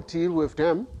you don't deal with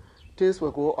them, things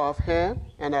will go off here,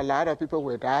 and a lot of people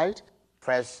will die.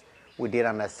 First, we did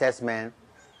an assessment,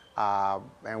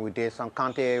 and we did some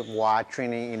county-wide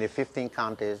training in the 15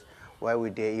 counties where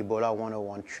we did Ebola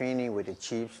 101 training with the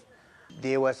chiefs.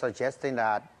 They were suggesting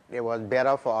that it was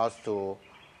better for us to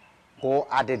go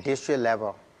at the district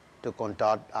level to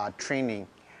conduct training.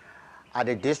 At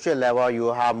the district level, you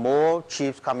have more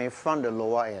chiefs coming from the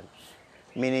lower end,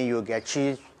 meaning you get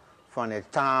chiefs from the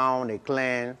town, the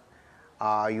clan,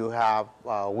 you have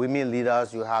women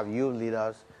leaders, you have youth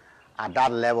leaders at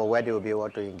that level where they will be able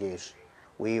to engage.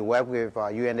 We work with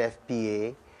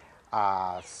UNFPA,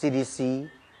 CDC,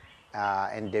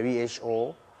 and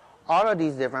WHO. All of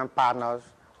these different partners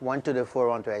went to the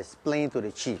forum to explain to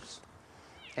the chiefs.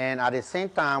 And at the same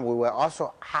time, we were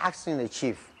also asking the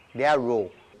chief their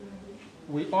role.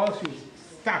 We also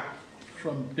start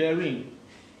from burying.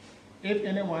 If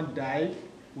anyone died,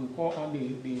 we call on the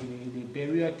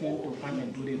burial team to come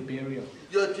and do the burial.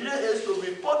 Your duty is to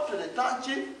report to the town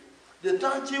chief. The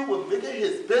town chief will make it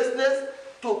his business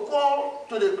to call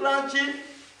to the clan chief.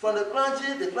 From the clan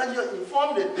chief will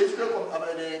inform the district,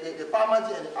 the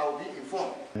paramount, and I will be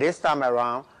informed. This time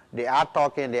around, they are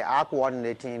talking, they are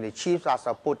coordinating, the chiefs are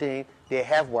supporting the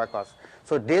health workers.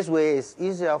 So this way it's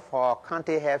easier for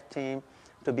county health team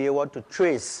to be able to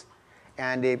trace.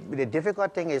 And the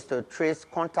difficult thing is to trace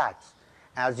contacts.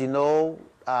 As you know,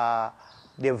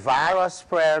 the virus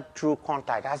spread through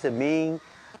contact. That's the main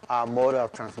mode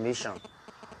of transmission.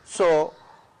 So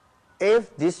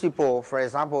if these people, for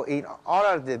example, in all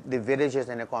of the villages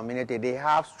in the community, they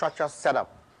have structures set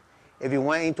up. If you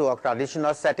went into a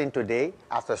traditional setting today,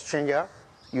 as a stranger,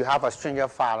 you have a stranger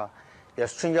father. Your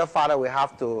stranger father will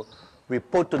have to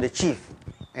report to the chief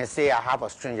and say, I have a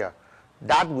stranger.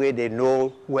 That way they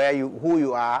know who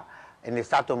you are, and they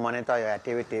start to monitor your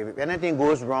activity. If anything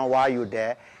goes wrong while you're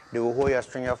there, they will hold your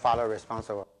stranger father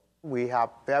responsible. We have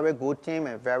very good team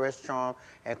and very strong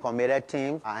and committed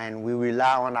team, and we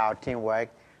rely on our teamwork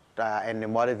and the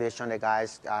motivation the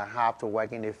guys have to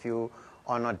work in the field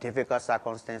under difficult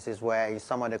circumstances where in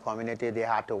some of the community they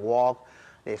have to walk,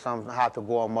 some have to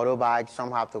go on motorbikes,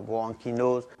 some have to go on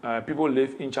canoes. People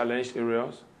live in challenged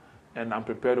areas, and I'm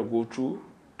prepared to go through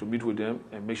to meet with them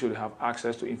and make sure they have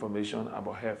access to information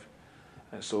about health.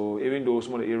 And so even though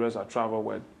some of the areas I travel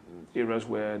were areas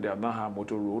where they have not had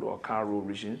motor road or car road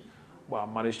region, but I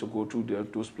managed to go through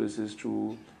those places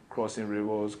through crossing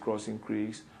rivers, crossing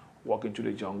creeks, walking through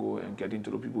the jungle and getting to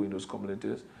the people in those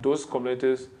communities. Those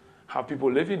communities have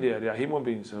people living there. They are human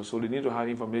beings, so they need to have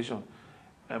information.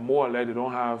 And more or less, they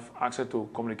don't have access to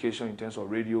communication in terms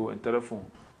of radio and telephone.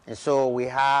 And so we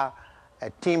have a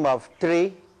team of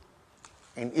 3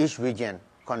 in each region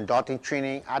conducting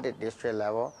training at the district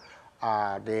level.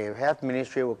 The health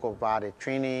ministry will provide the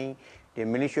training. The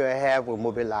Ministry of Health will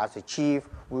mobilize the chief.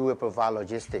 We will provide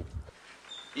logistics.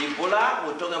 Ebola,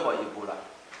 we're talking about Ebola.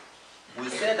 We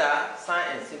said that sign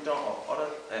and symptom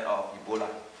of Ebola.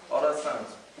 Other signs,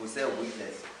 we say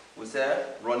weakness. We say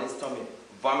running stomach,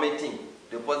 vomiting,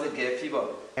 the person get fever.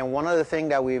 And one of the things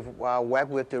that we've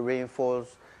worked with to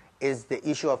reinforce is the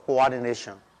issue of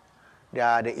coordination,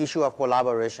 the issue of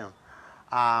collaboration.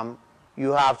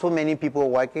 You have too many people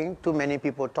working, too many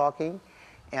people talking.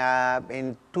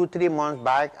 In 2-3 months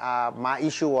back, my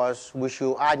issue was we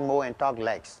should add more and talk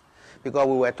less because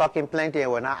we were talking plenty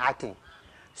and we're not acting.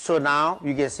 So now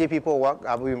you can see people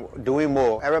doing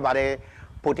more. Everybody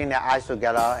putting their eyes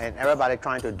together and everybody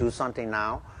trying to do something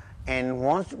now. And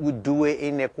once we do it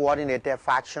in a coordinated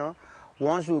fashion,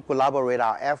 once we collaborate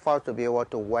our efforts to be able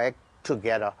to work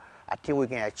together, I think we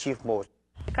can achieve more.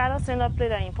 The Cattle Center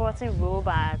played an important role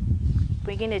by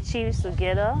bringing the chiefs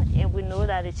together, and we know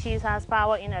that the chiefs has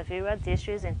power in the various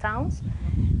districts and towns.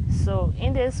 So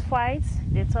in this fight,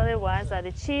 they told us that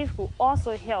the chief will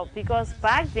also help because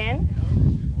back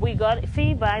then we got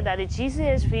feedback that the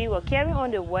GCHV were carrying on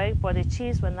the work, but the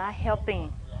chiefs were not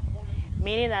helping,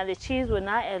 meaning that the chiefs would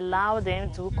not allow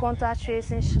them to contact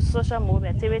tracing social move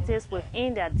activities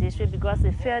within their district because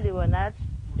they felt they were not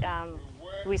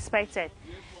respected.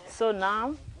 So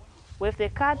now, with the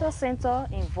Cattle Center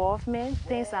involvement,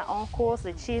 things are on course.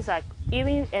 The chiefs are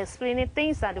even explaining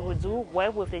things that they would do,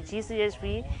 work with the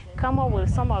GCHV, come up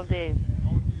with some of the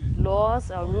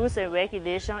laws, rules and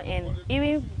regulations, and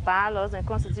even bylaws and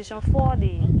constitution for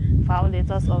the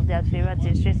violators of their various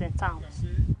districts and towns.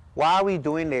 While we're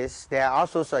doing this, there are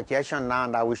also suggestions now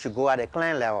that we should go at a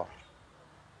clan level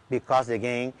because,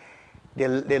 again,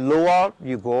 the lower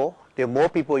you go, the more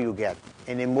people you get.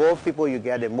 And the more people you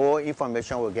get, the more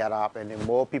information will get up, and the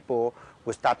more people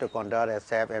will start to conduct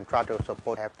themselves and try to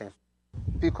support everything.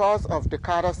 Because of the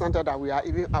Cattle Center that we are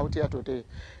even out here today,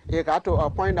 it got to a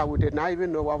point that we did not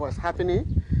even know what was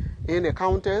happening in the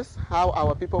counties, how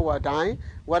our people were dying,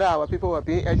 whether our people were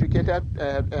being educated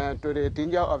to the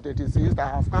danger of the disease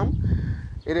that have come.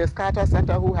 It is Cattle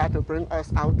Center who had to bring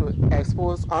us out to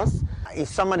expose us. In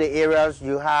some of the areas,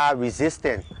 you have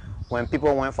resistance. When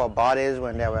people went for bodies,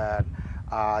 when they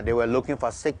were looking for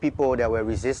sick people, they were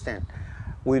resistant.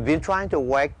 We've been trying to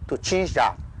work to change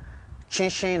that,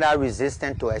 changing that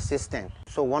resistance to assistance.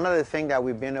 So one of the things that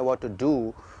we've been able to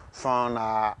do from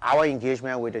our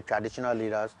engagement with the traditional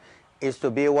leaders is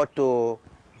to be able to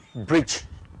bridge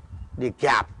the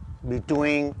gap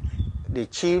between the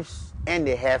chiefs and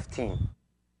the health team.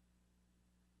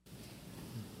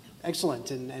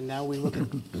 Excellent. And now we look at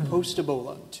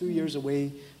post-Ebola, 2 years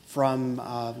away from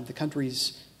the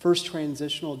country's first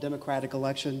transitional democratic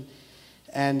election.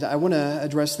 And I want to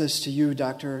address this to you,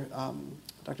 Dr.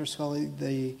 Scully.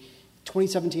 The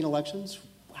 2017 elections,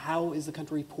 how is the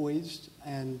country poised?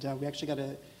 And we actually got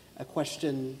a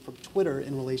question from Twitter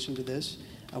in relation to this.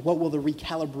 What will the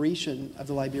recalibration of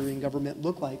the Liberian government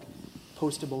look like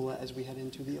post-Ebola as we head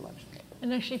into the election?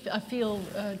 And actually, I feel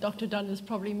Dr. Dunn is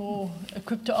probably more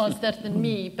equipped to answer that than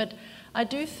me. But I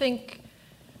do think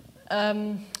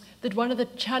that one of the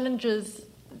challenges,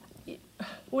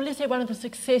 or let's say one of the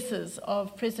successes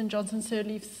of President Johnson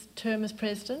Sirleaf's term as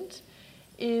president,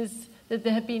 is that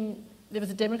there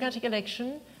was a democratic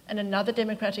election and another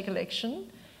democratic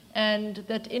election, and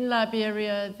that in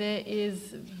Liberia there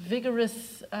is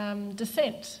vigorous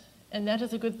dissent, and that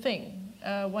is a good thing.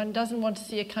 One doesn't want to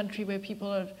see a country where people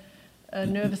are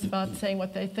nervous about saying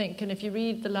what they think. And if you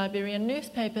read the Liberian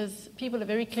newspapers, people are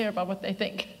very clear about what they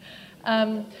think.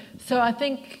 So I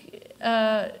think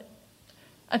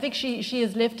she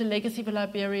has left a legacy for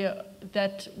Liberia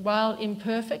that, while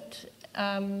imperfect,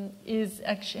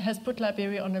 has put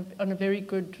Liberia on a very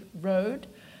good road.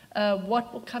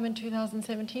 What will come in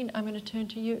 2017? I'm going to turn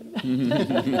to you.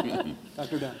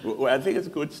 Dr. Dunn. Well, I think it's a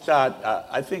good start.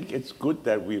 I think it's good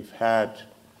that we've had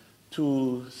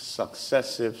 2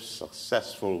 successful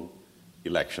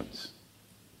elections.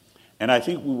 And I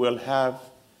think we will have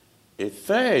a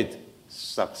 3rd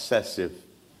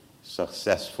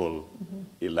successful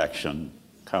election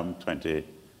come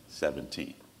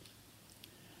 2017.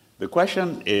 The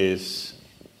question is,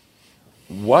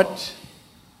 what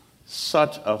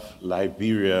sort of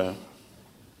Liberia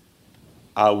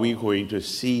are we going to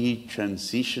see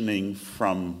transitioning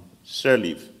from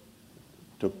Sirleaf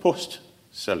to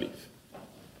post-Sirleaf?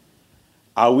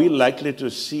 Are we likely to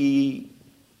see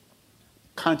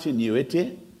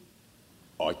continuity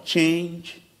or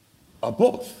change or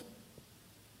both?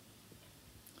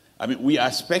 I mean, we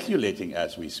are speculating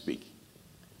as we speak.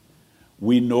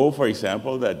 We know, for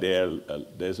example, that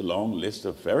there's a long list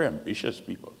of very ambitious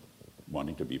people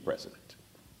wanting to be president.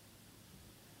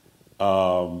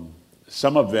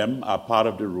 Some of them are part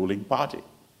of the ruling party.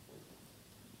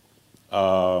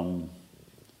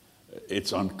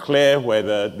 It's unclear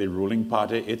whether the ruling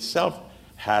party itself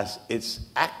has its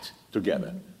act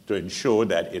together to ensure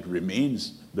that it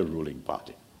remains the ruling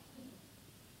party.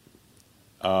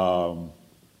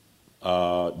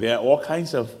 There are all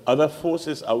kinds of other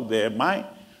forces out there.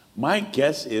 My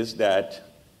guess is that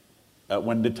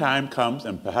when the time comes,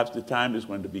 and perhaps the time is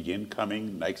going to begin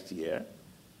coming next year,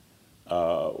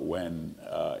 when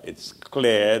it's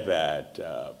clear that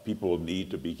people need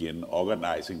to begin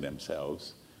organizing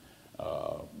themselves.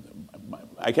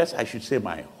 I guess I should say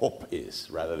my hope is,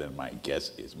 rather than my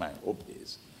guess is, my hope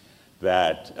is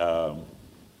that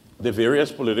the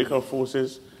various political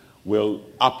forces will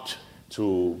opt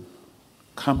to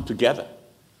come together.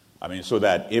 I mean, so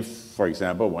that if, for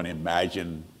example, one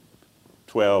imagine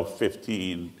 12,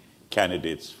 15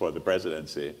 candidates for the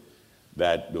presidency,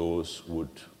 that those would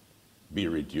be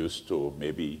reduced to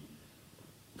maybe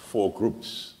 4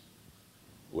 groups,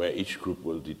 where each group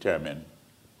will determine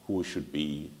who should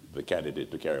be the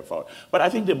candidate to carry forward. But I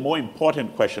think the more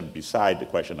important question, beside the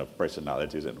question of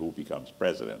personalities and who becomes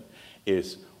president,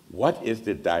 is what is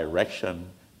the direction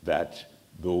that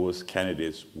those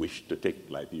candidates wish to take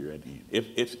Liberia in?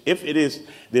 If it is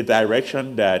the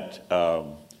direction that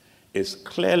is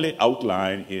clearly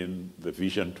outlined in the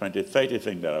Vision 2030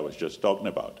 thing that I was just talking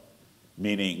about,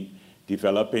 meaning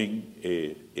developing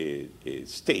a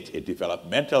state, a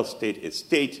developmental state, a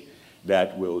state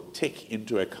that will take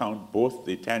into account both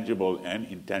the tangible and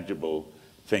intangible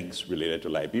things related to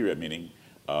Liberia, meaning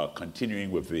continuing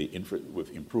with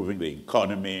improving the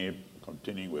economy,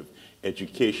 continuing with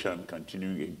education,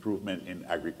 continuing improvement in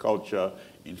agriculture,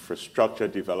 infrastructure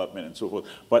development, and so forth.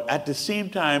 But at the same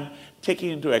time,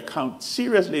 taking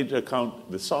seriously into account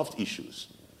the soft issues.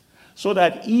 So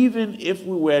that even if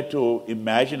we were to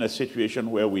imagine a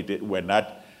situation where we're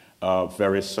not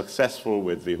very successful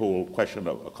with the whole question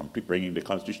of bringing the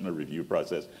constitutional review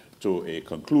process to a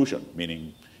conclusion,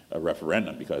 meaning a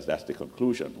referendum, because that's the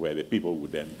conclusion, where the people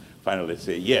would then finally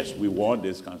say, yes, we want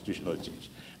this constitutional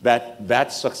change.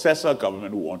 That successor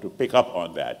government will want to pick up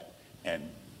on that and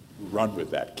run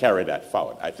with that, carry that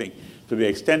forward. I think to the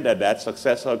extent that that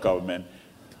successor government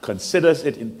considers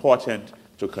it important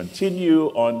to continue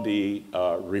on the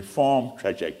reform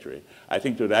trajectory, I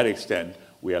think to that extent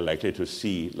we are likely to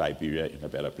see Liberia in a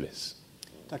better place.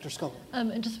 Dr. Sculler.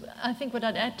 I think what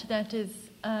I'd add to that is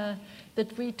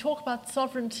that we talk about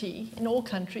sovereignty in all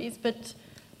countries, but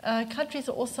countries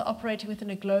are also operating within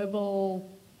a global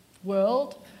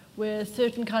world where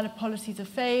certain kind of policies are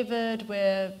favored,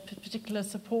 where particular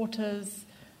supporters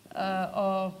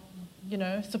are,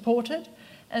 supported.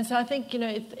 And so I think,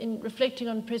 in reflecting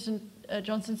on President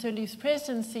Johnson Sirleaf's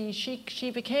presidency,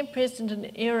 she became president in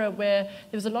an era where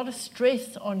there was a lot of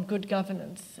stress on good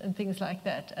governance and things like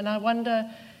that. And I wonder,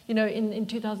 in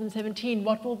 2017,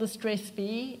 what will the stress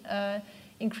be?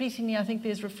 Increasingly, I think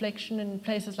there's reflection in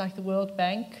places like the World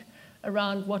Bank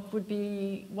around what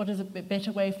is a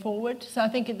better way forward. So I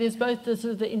think there's both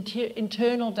the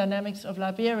internal dynamics of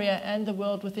Liberia and the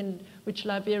world within which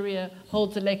Liberia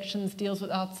holds elections, deals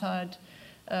with outside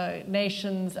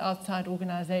nations, outside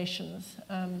organizations.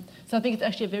 So I think it's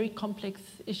actually a very complex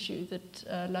issue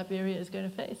that Liberia is going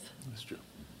to face. That's true.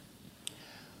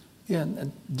 Yeah,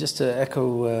 and just to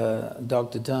echo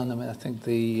Dr. Dunn, I mean, I think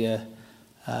the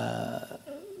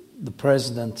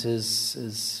president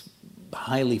is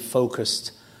highly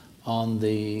focused on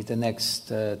the next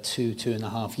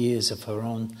 2.5 years of her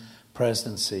own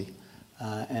presidency,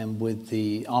 and with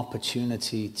the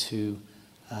opportunity to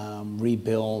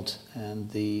rebuild and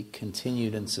the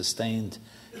continued and sustained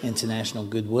international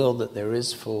goodwill that there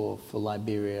is for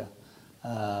Liberia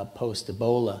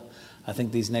post-Ebola. I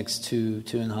think these next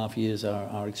 2.5 years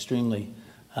are extremely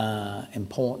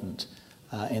important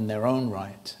in their own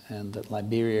right, and that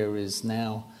Liberia is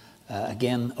now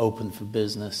again open for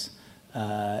business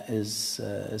is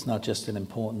not just an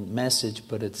important message,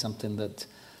 but it's something that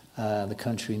the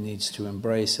country needs to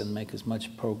embrace and make as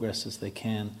much progress as they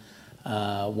can,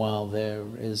 while there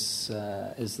is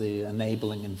the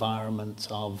enabling environment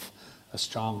of a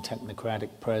strong technocratic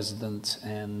president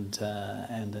and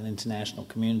an international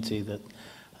community that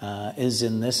is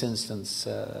in this instance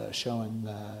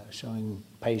showing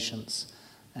patience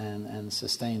and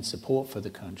sustained support for the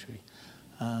country.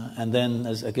 And then,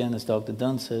 as Dr.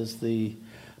 Dunn says, the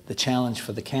challenge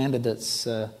for the candidates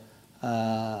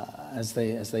as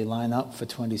they line up for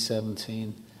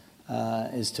 2017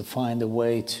 is to find a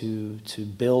way to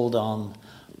build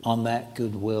on that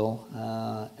goodwill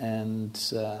and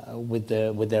with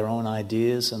their own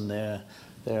ideas and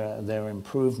their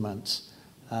improvements,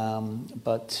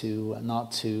 but to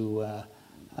not to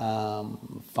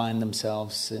find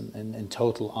themselves in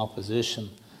total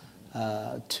opposition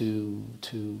to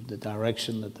the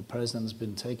direction that the president's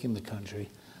been taking the country.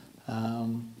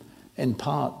 In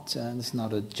part, and it's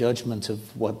not a judgment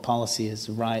of what policy is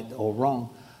right or wrong,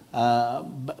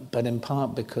 but in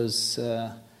part because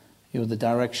the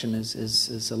direction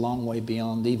is a long way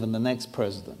beyond even the next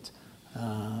president,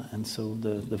 and so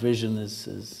the vision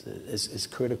is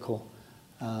critical.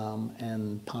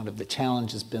 And part of the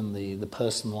challenge has been the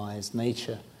personalized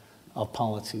nature of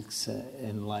politics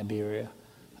in Liberia.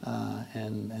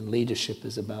 And leadership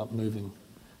is about moving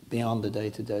beyond the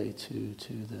day-to-day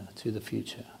to the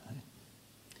future.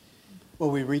 Well,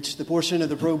 we reached the portion of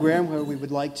the program where we would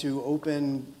like to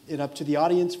open it up to the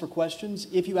audience for questions.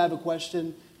 If you have a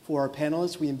question for our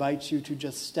panelists, we invite you to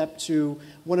just step to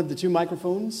one of the two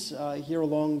microphones here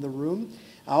along the room.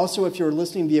 Also, if you're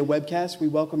listening via webcast, we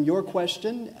welcome your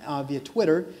question via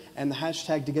Twitter, and the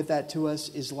hashtag to get that to us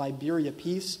is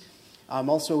LiberiaPeace.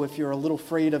 Also, if you're a little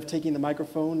afraid of taking the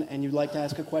microphone and you'd like to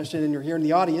ask a question and you're here in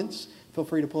the audience, feel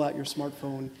free to pull out your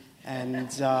smartphone and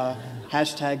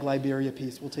hashtag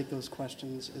LiberiaPeace. We'll take those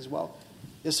questions as well.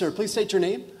 Yes, sir. Please state your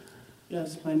name.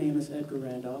 Yes, my name is Edgar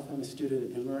Randolph. I'm a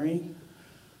student at Emory.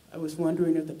 I was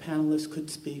wondering if the panelists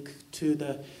could speak to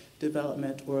the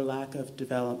development or lack of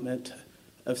development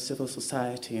of civil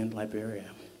society in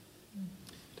Liberia.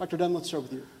 Dr. Dunn, let's start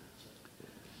with you.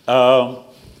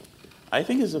 I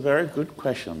think it's a very good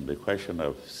question, the question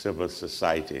of civil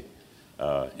society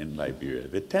in Liberia.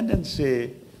 The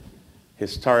tendency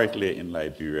historically in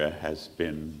Liberia has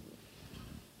been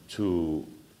to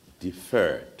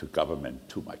defer to government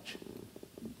too much.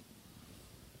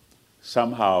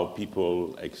 Somehow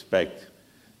people expect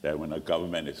that when a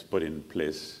government is put in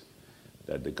place,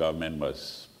 that the government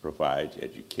must provide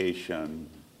education,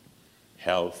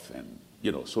 health, and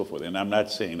so forth. And I'm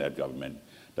not saying that government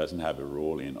doesn't have a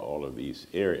role in all of these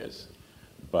areas,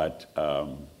 but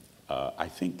I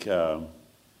think the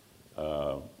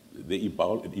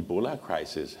Ebola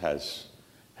crisis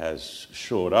has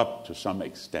showed up to some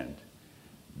extent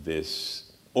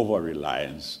this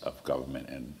over-reliance of government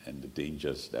and the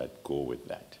dangers that go with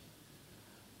that.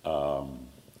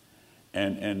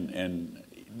 And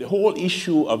the whole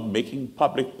issue of making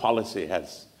public policy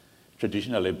has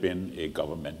traditionally been a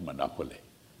government monopoly.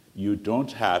 You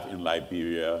don't have in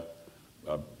Liberia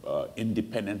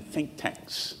independent think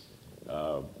tanks,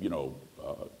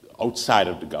 outside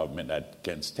of the government that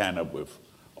can stand up with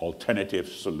alternative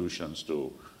solutions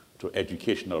to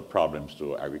educational problems,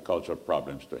 to agricultural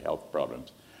problems, to health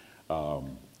problems.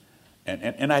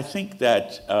 And I think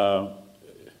that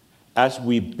as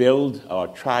we build or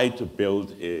try to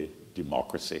build a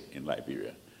democracy in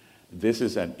Liberia, this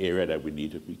is an area that we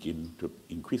need to begin to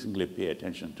increasingly pay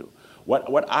attention to.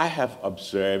 What I have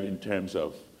observed in terms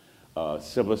of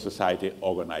civil society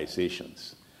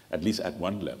organizations, at least at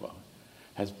one level,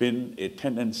 has been a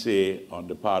tendency on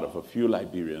the part of a few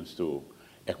Liberians to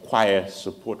acquire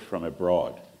support from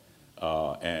abroad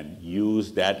and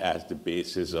use that as the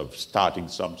basis of starting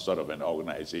some sort of an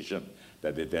organization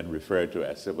that they then refer to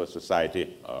as civil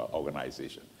society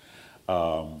organization.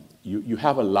 You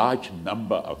have a large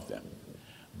number of them,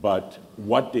 but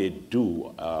what they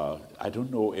do, I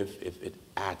don't know if it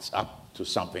adds up to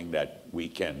something that we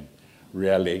can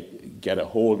really get a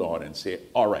hold on and say,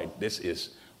 all right, this is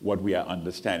what we are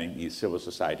understanding these civil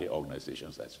society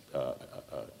organizations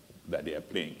that they are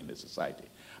playing in the society.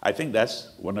 I think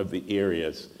that's one of the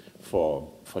areas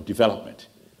for development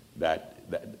that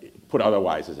put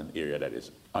otherwise is an area that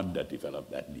is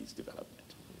underdeveloped, that needs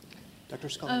development. Dr.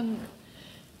 Scully?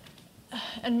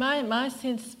 And my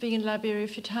sense, being in Liberia a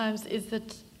few times, is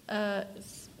that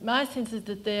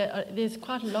there's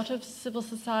quite a lot of civil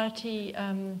society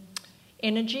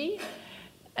energy,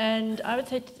 and I would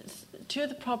say two of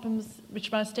the problems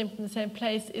which might stem from the same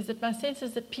place is that my sense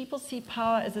is that people see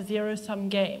power as a zero-sum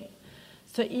game.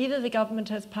 So either the government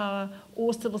has power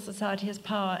or civil society has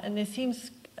power, and there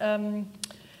seems a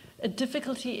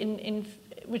difficulty in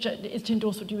which is to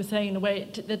endorse what you were saying in a way,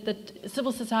 that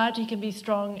civil society can be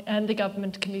strong and the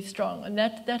government can be strong, and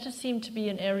that has seemed to be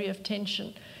an area of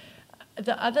tension.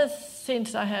 The other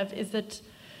sense I have is that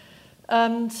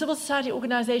civil society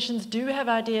organizations do have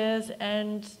ideas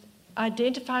and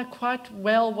identify quite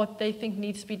well what they think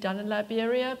needs to be done in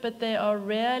Liberia, but they are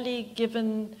rarely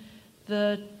given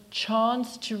the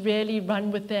chance to really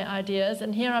run with their ideas.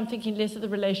 And here I'm thinking less of the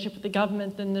relationship with the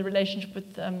government than the relationship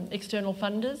with external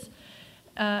funders.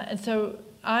 And so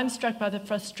I'm struck by the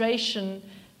frustration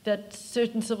that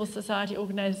certain civil society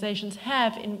organizations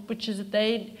have, which is that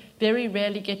they very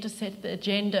rarely get to set the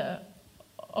agenda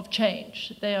of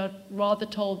change. They are rather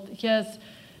told, here's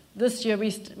this year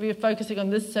we're focusing on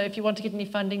this, so if you want to get any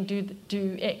funding,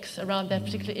 do X around that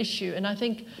particular issue. And I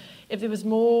think if there was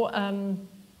more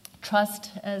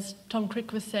trust, as Tom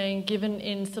Crick was saying, given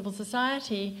in civil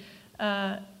society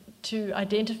to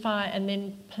identify and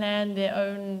then plan their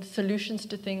own solutions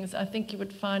to things, I think you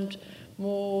would find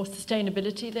more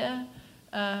sustainability there.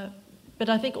 But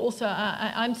I think also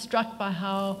I'm struck by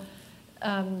how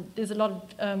there's a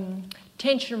lot of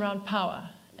tension around power,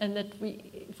 and that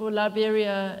for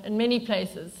Liberia, in many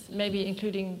places, maybe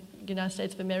including the United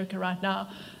States of America right now,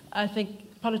 I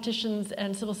think politicians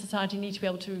and civil society need to be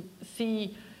able to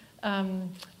see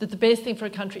that the best thing for a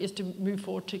country is to move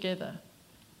forward together.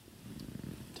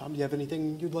 Tom, do you have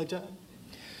anything you'd like to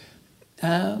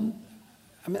add?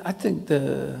 I think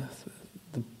the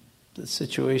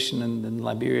situation in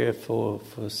Liberia for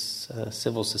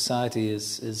civil society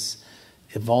is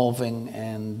evolving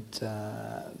and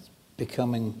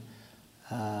becoming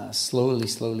slowly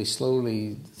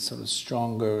sort of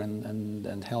stronger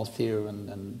and healthier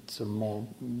and sort of more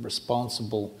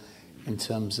responsible in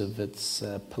terms of its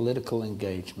political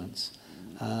engagements.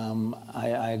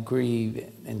 I agree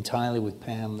entirely with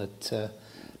Pam that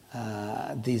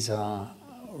these are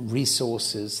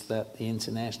resources that the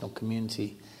international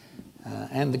community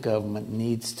and the government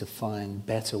needs to find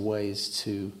better ways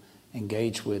to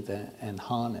engage with and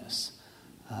harness.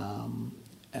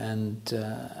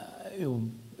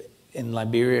 In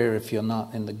Liberia, if you're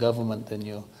not in the government, then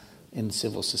you're in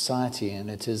civil society, and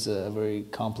it is a very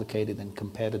complicated and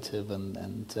competitive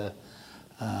and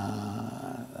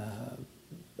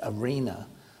arena.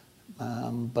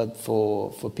 But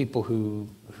for people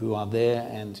who are there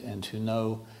and who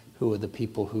know who are the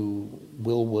people who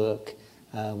will work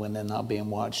when they're not being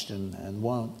watched and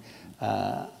won't,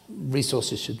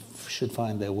 resources should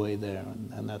find their way there,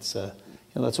 and that's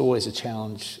that's always a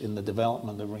challenge in the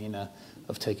development arena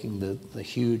of taking the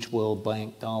huge World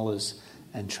Bank dollars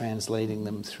and translating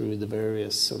them through the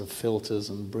various sort of filters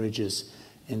and bridges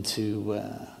into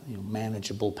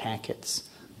manageable packets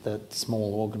that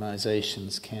small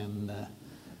organizations can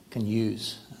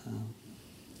use.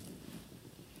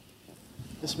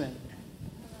 Yes, ma'am.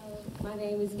 My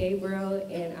name is Gabriel,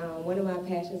 and one of my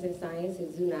passions in science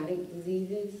is zoonotic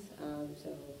diseases,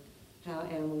 so how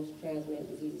animals transmit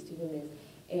diseases to humans.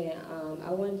 And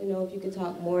I wanted to know if you could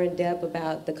talk more in depth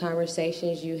about the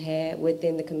conversations you had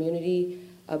within the community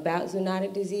about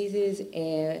zoonotic diseases,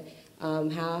 and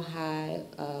how high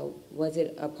was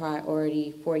it a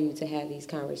priority for you to have these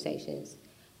conversations?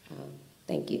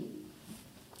 Thank you.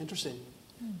 Interesting.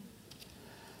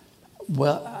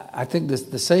 Well, I think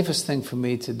the safest thing for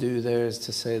me to do there is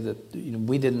to say that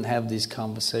we didn't have these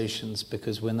conversations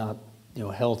because we're not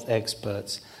health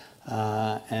experts.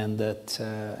 and that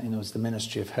as the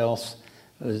Ministry of Health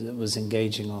was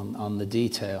engaging on the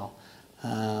detail.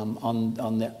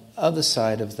 On the other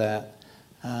side of that,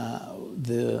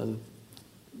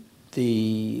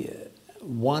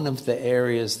 one of the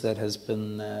areas that has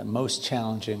been most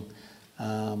challenging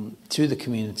to the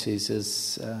communities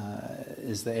is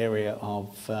the area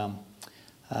of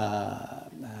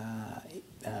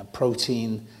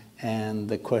protein and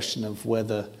the question of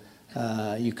whether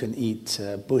you can eat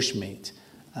bushmeat.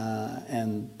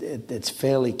 And it's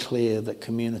fairly clear that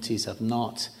communities have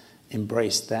not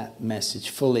embraced that message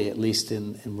fully, at least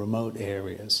in remote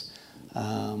areas.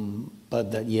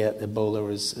 But that yet Ebola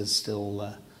is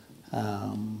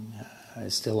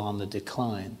still on the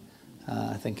decline.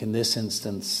 I think in this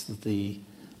instance, the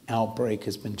outbreak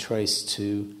has been traced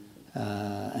to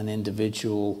an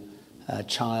individual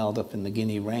child up in the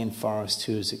Guinea rainforest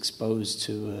who is exposed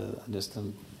to just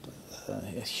a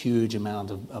huge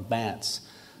amount of bats,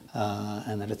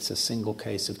 and that it's a single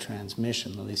case of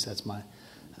transmission. At least that's my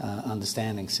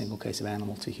understanding, single case of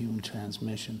animal to human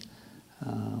transmission.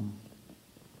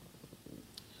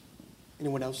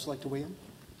 Anyone else like to weigh in?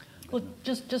 Well,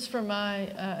 just from my,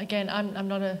 again, I'm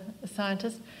not a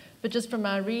scientist, but just from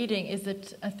my reading is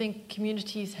that I think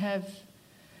communities have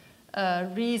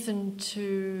reason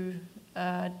to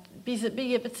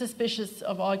be a bit suspicious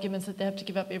of arguments that they have to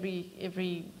give up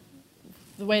every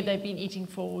the way they've been eating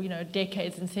for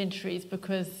decades and centuries,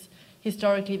 because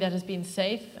historically that has been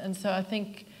safe. And so I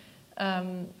think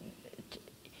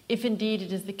if indeed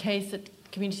it is the case that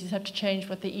communities have to change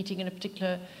what they're eating in a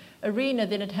particular arena,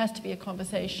 then it has to be a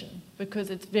conversation, because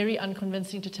it's very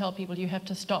unconvincing to tell people you have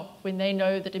to stop when they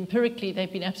know that empirically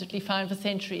they've been absolutely fine for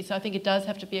centuries. So I think it does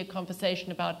have to be a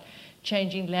conversation about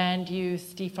changing land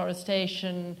use,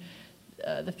 deforestation,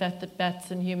 the fact that bats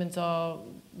and humans are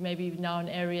maybe now in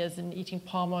areas and eating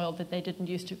palm oil that they didn't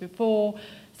used to before.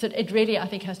 So it really, I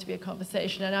think, has to be a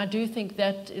conversation. And I do think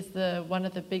that is one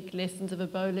of the big lessons of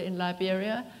Ebola in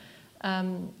Liberia,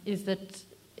 is that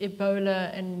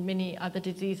Ebola and many other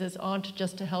diseases aren't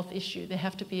just a health issue. They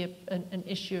have to be an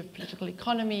issue of political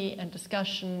economy and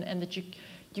discussion, and that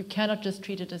you cannot just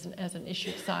treat it as an issue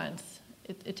of science.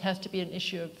 It has to be an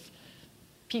issue of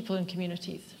people and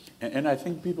communities. And I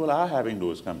think people are having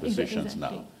those conversations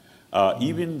exactly. now.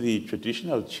 Even the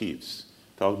traditional chiefs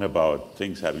talking about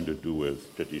things having to do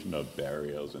with traditional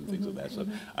burials and things of that sort.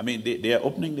 I mean, they are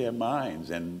opening their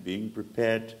minds and being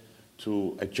prepared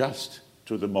to adjust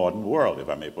to the modern world, if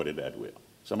I may put it that way.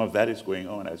 Some of that is going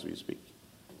on as we speak.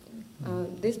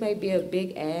 This may be a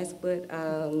big ask, but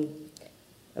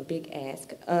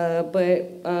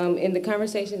in the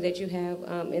conversations that you have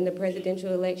in the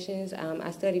presidential elections, I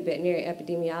studied veterinary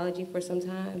epidemiology for some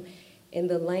time, and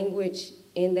the language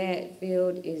in that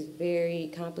field is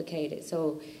very complicated.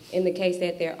 So in the case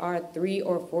that there are 3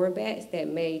 or 4 bats that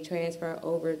may transfer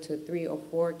over to 3 or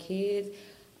 4 kids,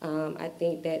 I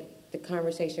think that the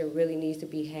conversation really needs to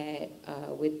be had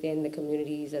within the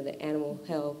communities of the animal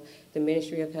health, the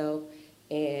Ministry of Health,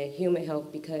 and human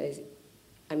health, because,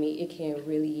 I mean, it can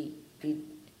really be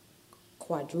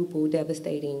quadruple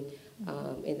devastating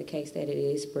in the case that it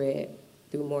is spread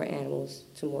through more animals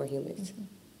to more humans.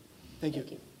 Thank you.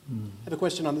 I have a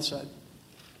question on this side.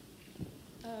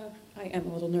 I am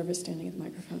a little nervous standing at the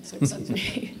microphone, so excuse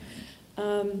me.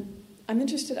 I'm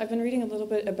interested, I've been reading a little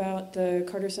bit about the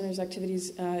Carter Center's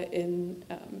activities in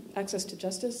access to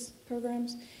justice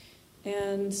programs,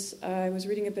 and I was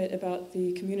reading a bit about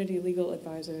the community legal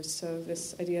advisors, so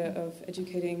this idea of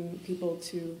educating people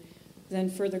to then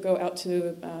further go out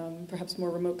to perhaps more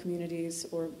remote communities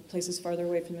or places farther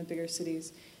away from the bigger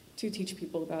cities to teach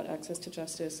people about access to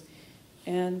justice.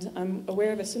 And I'm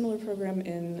aware of a similar program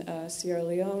in Sierra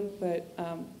Leone, but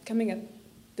coming at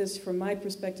this from my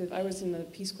perspective, I was in the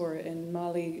Peace Corps in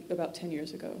Mali about 10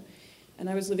 years ago, and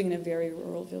I was living in a very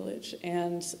rural village,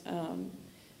 and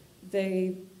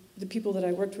the people that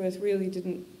I worked with really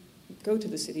didn't go to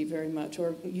the city very much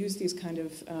or use these kind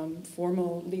of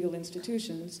formal legal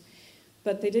institutions,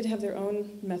 but they did have their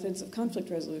own methods of conflict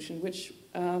resolution, which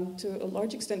to a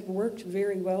large extent worked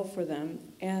very well for them.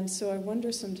 And so I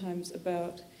wonder sometimes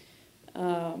about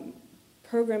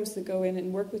programs that go in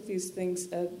and work with these things,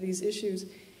 these issues,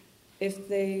 if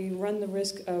they run the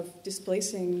risk of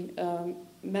displacing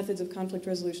methods of conflict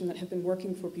resolution that have been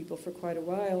working for people for quite a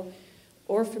while,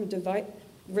 or from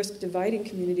risk dividing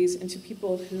communities into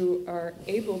people who are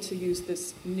able to use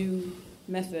this new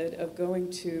method of going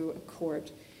to a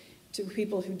court, to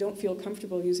people who don't feel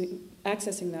comfortable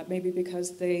accessing that, maybe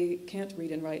because they can't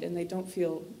read and write and they don't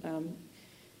feel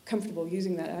comfortable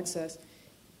using that access.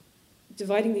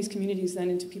 dividing these communities then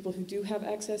into people who do have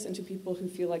access and to people who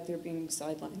feel like they're being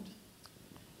sidelined.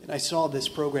 And I saw this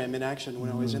program in action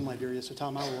when I was in Liberia. So,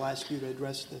 Tom, I will ask you to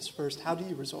address this first. How do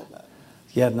you resolve that?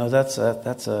 Yeah, no, that's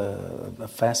a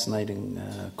fascinating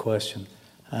question.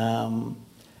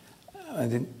 I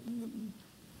think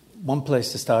one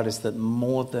place to start is that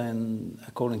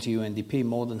according to UNDP,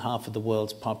 more than half of the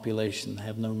world's population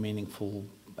have no meaningful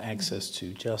access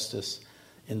to justice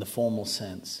in the formal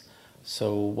sense.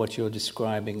 So what you're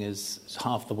describing is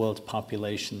half the world's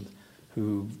population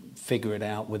who figure it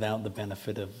out without the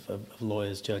benefit of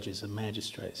lawyers, judges, and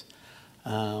magistrates.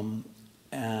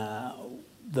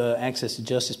 The Access to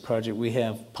Justice Project, we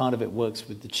have, part of it works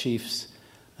with the chiefs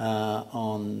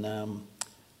on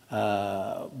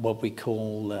what we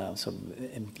call sort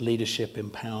of leadership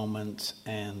empowerment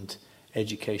and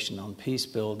education on peace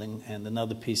building, and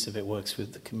another piece of it works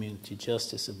with the community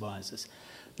justice advisors.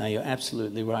 Now, you're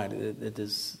absolutely right. It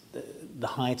is the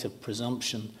height of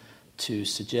presumption to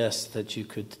suggest that you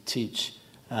could teach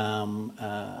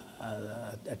a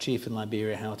chief in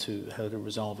Liberia how to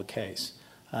resolve a case.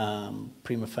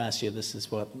 Prima facie, this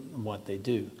is what they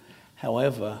do.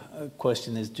 However, the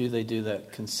question is, do they do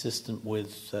that consistent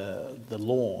with the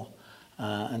law?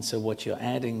 And so what you're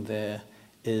adding there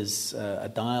is a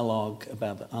dialogue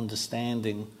about the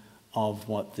understanding of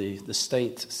what the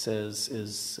state says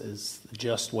is the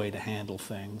just way to handle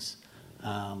things,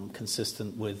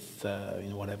 consistent with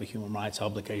whatever human rights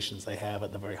obligations they have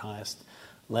at the very highest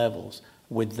levels,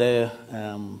 with their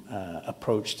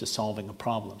approach to solving a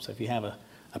problem. So if you have a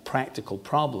practical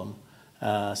problem,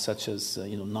 such as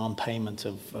non-payment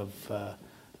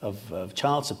of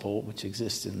child support, which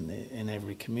exists in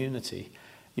every community,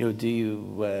 do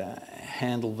you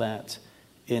handle that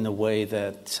in a way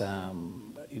that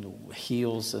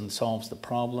heals and solves the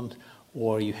problem,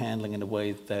 or are you handling it in a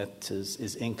way that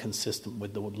is inconsistent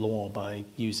with the law by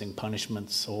using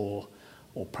punishments or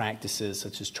practices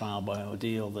such as trial by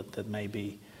ordeal that may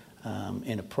be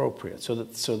inappropriate? So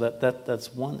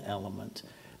that's one element.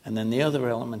 And then the other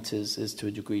element is to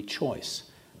a degree choice.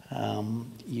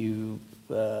 An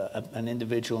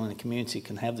individual in a community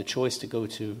can have the choice to go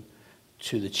to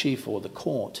the chief or the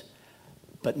court,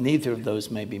 but neither of those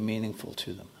may be meaningful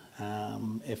to them.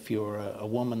 If you're a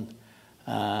woman,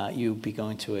 you'd be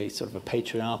going to a sort of a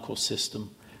patriarchal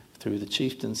system through the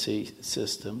chieftaincy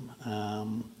system,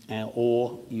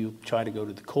 or you try to go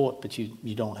to the court, but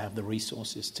you don't have the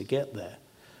resources to get there.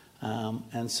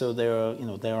 And so there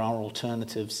are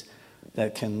alternatives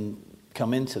that can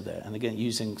come into there. And again,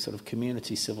 using sort of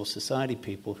community civil society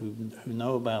people who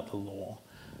know about the law.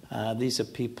 These are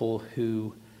people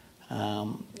who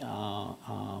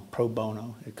are pro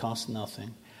bono. It costs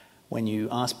nothing. When you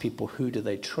ask people who do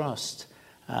they trust,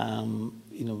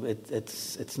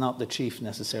 it's not the chief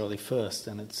necessarily first,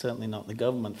 and it's certainly not the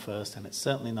government first, and it's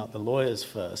certainly not the lawyers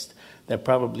first. They'll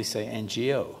probably say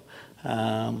NGO.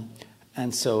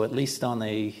 And so at least on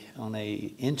a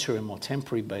interim or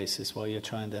temporary basis, while you're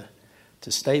trying to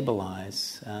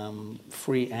stabilize,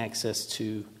 free access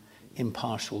to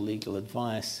impartial legal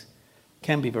advice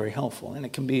can be very helpful, and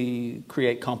it can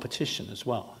create competition as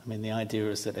well. I mean, the idea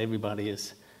is that everybody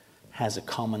has a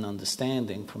common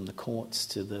understanding, from the courts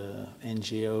to the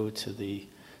NGO to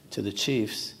the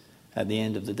chiefs at the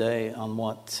end of the day, on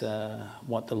what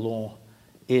the law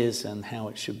is and how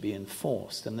it should be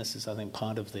enforced. And this is, I think,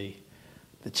 part of the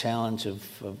challenge of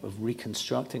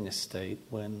reconstructing a state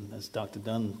when, as Dr.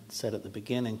 Dunn said at the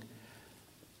beginning,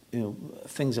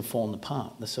 things have fallen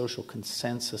apart. The social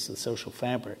consensus, the social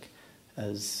fabric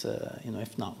has,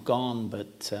 if not gone,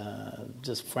 but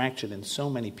just fractured in so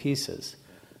many pieces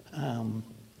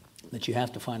that you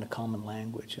have to find a common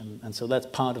language. And so that's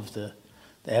part of the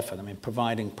effort. I mean,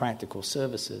 providing practical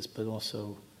services, but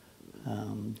also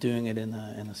doing it in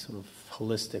a sort of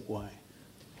holistic way.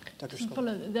 Dr.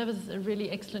 Scott. That was a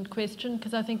really excellent question,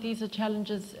 because I think these are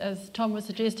challenges, as Tom was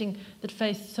suggesting, that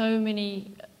face so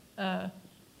many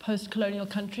post-colonial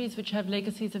countries which have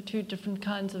legacies of two different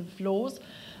kinds of laws.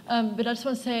 But I just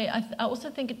want to say, I also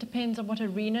think it depends on what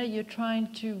arena you're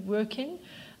trying to work in.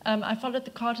 I followed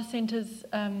the Carter Center's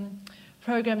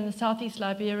program in the southeast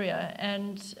Liberia,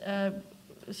 and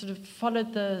sort of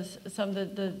followed some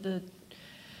of the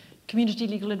community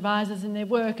legal advisors in their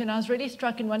work, and I was really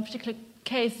struck in one particular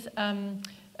case.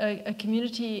 A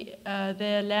community,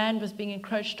 their land was being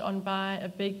encroached on by a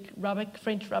big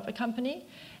French rubber company,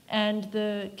 and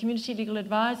the community legal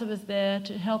advisor was there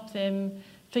to help them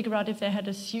figure out if they had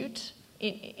a suit.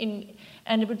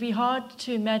 And it would be hard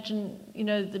to imagine,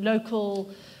 the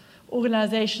local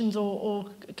organizations or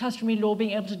customary law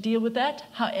being able to deal with that.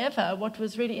 However, what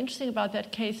was really interesting about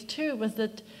that case too was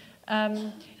that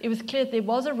it was clear that there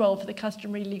was a role for the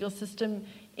customary legal system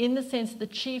in the sense the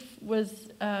chief was,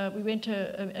 we went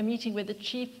to a meeting where the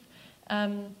chief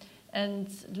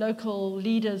and local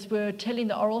leaders were telling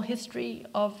the oral history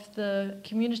of the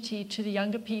community to the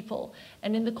younger people.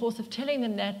 And in the course of telling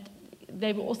them that,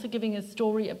 they were also giving a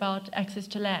story about access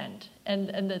to land and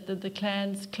the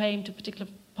clan's claim to particular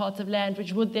parts of land,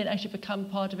 which would then actually become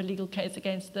part of a legal case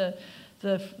against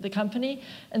the company.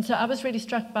 And so I was really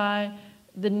struck by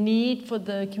the need for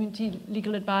the community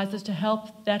legal advisors to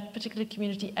help that particular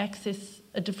community access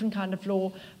a different kind of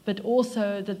law, but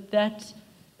also that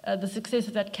the success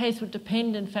of that case would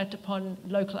depend, in fact, upon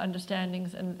local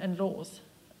understandings and laws.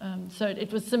 So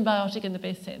it was symbiotic in the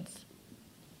best sense.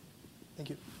 Thank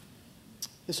you.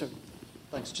 Yes, sir.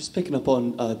 Thanks. Just picking up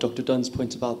on Dr. Dunn's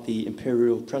point about the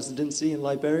imperial presidency in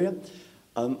Liberia,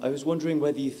 I was wondering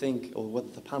whether you think, or whether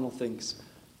the panel thinks,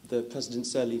 the President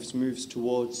Sirleaf's moves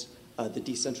towards the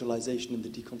decentralization and the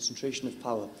deconcentration of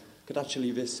power could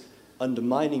actually risk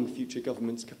undermining future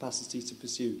governments' capacity to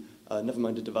pursue, never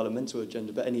mind a developmental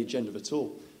agenda, but any agenda at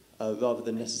all, rather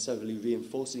than necessarily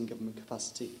reinforcing government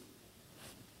capacity.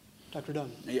 Dr.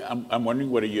 Dunn. Yeah, I'm wondering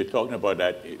whether you're talking about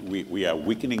that we are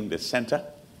weakening the center.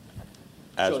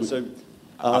 Sure. So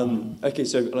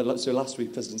last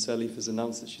week President Sirleaf has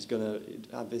announced that she's going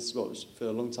to have this, for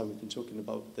a long time we've been talking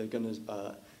about, they're going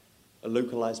to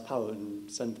localize power and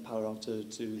send the power out to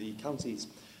the counties.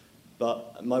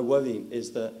 But my worry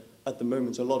is that at the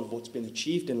moment a lot of what's been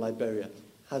achieved in Liberia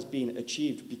has been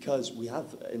achieved because we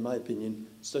have, in my opinion,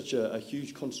 such a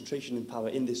huge concentration in power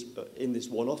in this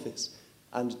one office,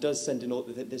 and does send in all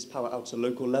this power out to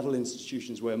local level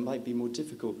institutions where it might be more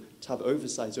difficult to have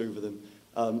oversight over them.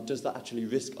 Does that actually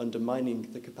risk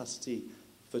undermining the capacity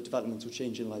for developmental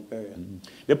change in Liberia? Mm-hmm.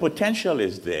 The potential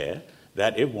is there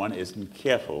that if one isn't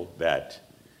careful, that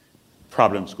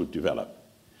problems could develop.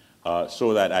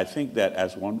 So that I think that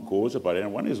as one goes about it,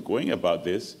 and one is going about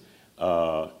this,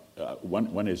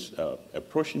 one is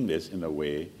approaching this in a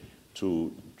way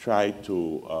to try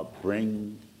to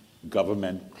bring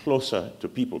government closer to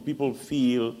people. People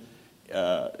feel,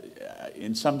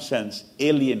 in some sense,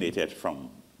 alienated from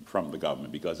the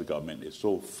government because the government is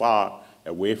so far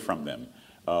away from them.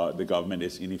 The government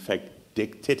is, in effect,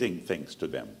 dictating things to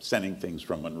them, sending things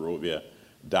from Monrovia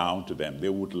down to them. They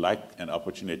would like an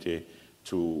opportunity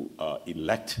to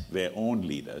elect their own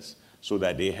leaders so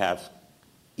that they have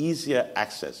easier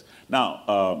access.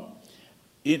 Now,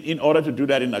 in order to do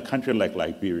that in a country like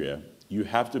Liberia, you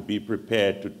have to be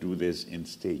prepared to do this in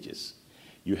stages.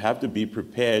 You have to be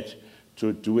prepared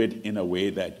to do it in a way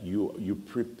that you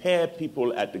prepare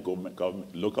people at the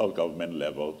local government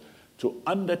level to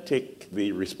undertake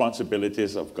the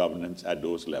responsibilities of governance at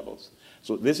those levels.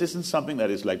 So this isn't something that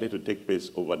is likely to take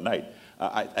place overnight.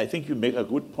 I think you make a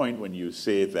good point when you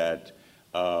say that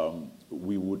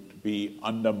we would be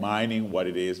undermining what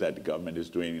it is that the government is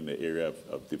doing in the area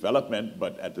of development,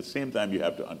 but at the same time you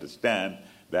have to understand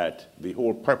that the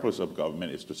whole purpose of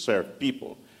government is to serve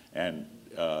people. And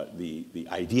the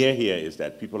idea here is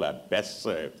that people are best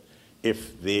served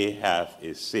if they have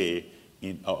a say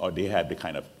in, or they have the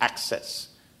kind of access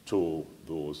to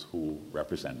those who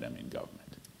represent them in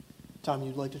government. Tom,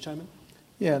 you'd like to chime in?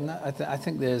 Yeah, no, I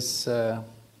think there's a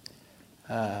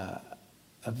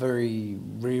very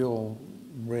real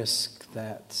risk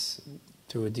that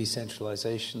through a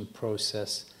decentralization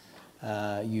process,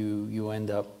 you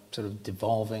end up sort of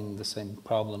devolving the same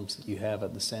problems that you have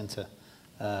at the center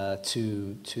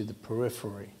to the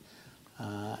periphery.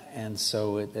 And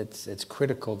so it's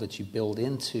critical that you build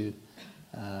into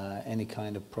any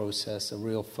kind of process a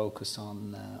real focus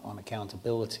on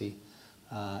accountability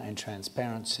and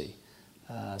transparency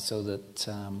so that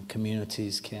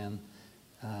communities can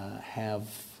have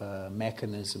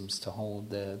mechanisms to hold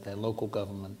their local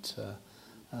government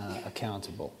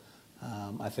accountable.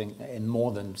 I think in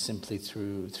more than simply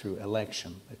through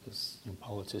election, because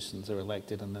politicians are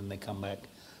elected and then they come back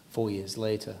 4 years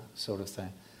later, sort of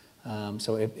thing.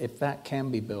 So if that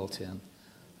can be built in,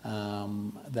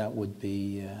 that would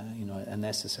be a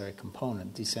necessary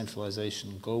component.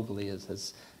 Decentralization globally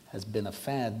has been a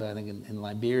fad, but I think in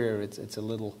Liberia it's a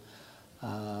little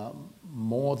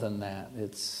more than that.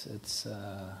 It's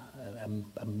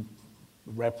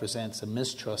represents a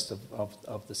mistrust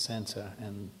of the center,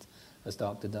 and as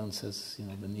Dr. Dunn says,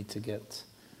 the need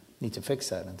to fix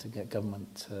that and to get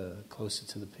government closer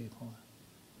to the people.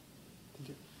 Thank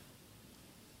you.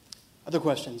 Other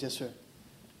questions? Yes, sir.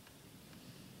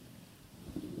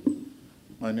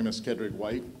 My name is Kedrick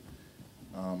White.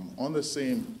 On the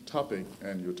same topic,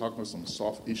 and you were talking about some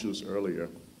soft issues earlier,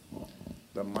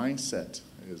 the mindset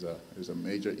is a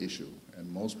major issue. And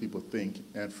most people think,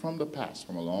 and from the past,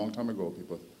 from a long time ago,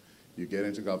 people, you get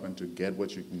into government to get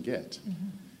what you can get.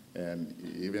 Mm-hmm.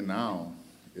 And even now,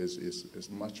 is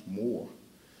much more.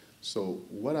 So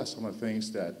what are some of the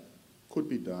things that could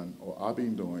be done or are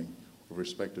being done with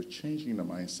respect to changing the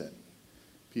mindset?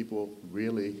 People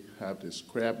really have this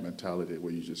crab mentality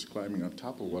where you're just climbing on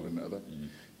top of one another,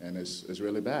 and it's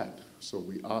really bad. So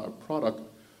we are a product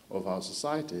of our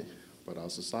society, but our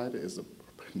society is a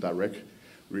direct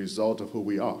result of who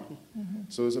we are. Mm-hmm.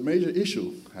 So it's a major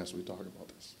issue as we talk about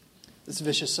this. This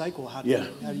vicious cycle, how do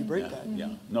you break that? Yeah,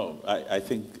 no, I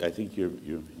think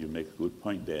you make a good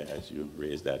point there as you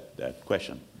raise that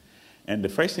question. And the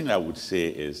first thing I would say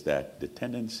is that the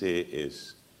tendency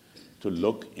is to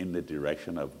look in the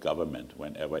direction of government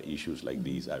whenever issues like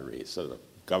these are raised. So the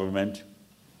government,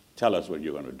 tell us what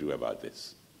you're going to do about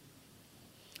this.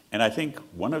 And I think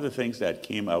one of the things that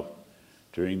came out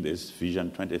during this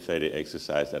Vision 2030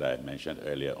 exercise that I mentioned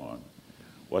earlier on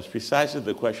was precisely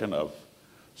the question of,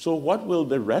 so what will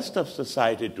the rest of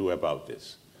society do about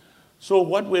this? So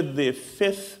what will the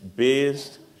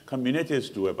faith-based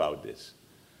communities do about this?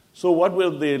 So what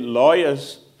will the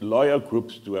lawyer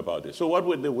groups do about this? So what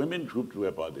would the women group do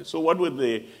about this? So what would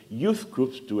the youth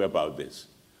groups do about this?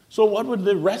 So what would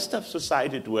the rest of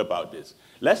society do about this?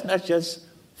 Let's not just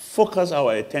focus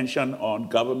our attention on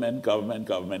government.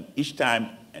 Each time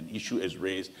an issue is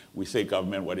raised, we say,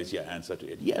 government, what is your answer to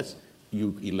it? Yes,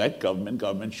 you elect government.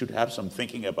 Government should have some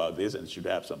thinking about this and should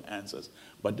have some answers.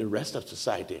 But the rest of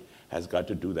society has got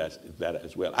to do that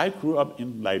as well. I grew up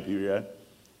in Liberia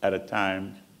at a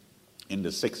time in the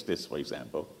 60s, for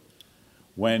example,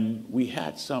 when we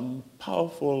had some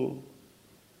powerful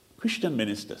Christian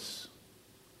ministers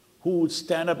who would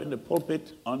stand up in the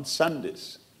pulpit on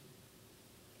Sundays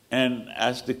and,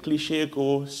 as the cliche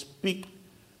goes, speak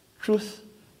truth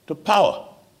to power.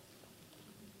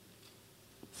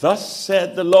 Thus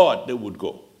said the Lord, they would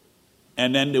go.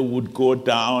 And then they would go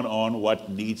down on what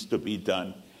needs to be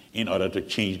done in order to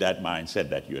change that mindset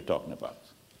that you're talking about.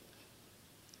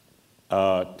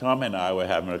 Tom and I were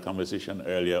having a conversation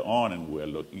earlier on, and we were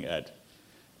looking at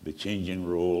the changing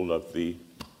role of the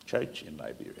church in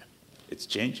Liberia. It's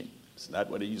changing. It's not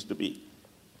what it used to be.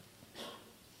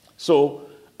 So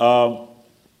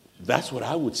that's what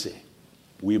I would say.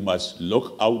 We must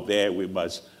look out there. We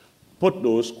must put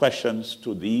those questions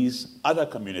to these other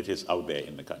communities out there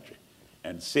in the country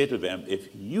and say to them,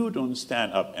 if you don't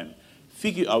stand up and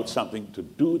figure out something to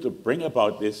do to bring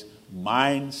about this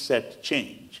mindset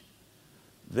change,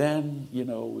 then,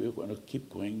 we're going to keep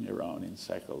going around in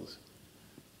cycles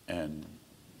and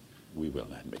we will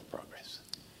not make progress.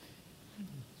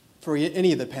 For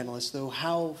any of the panelists, though,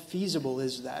 how feasible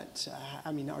is that?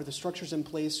 Are the structures in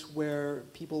place where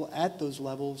people at those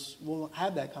levels will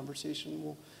have that conversation,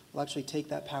 will actually take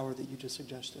that power that you just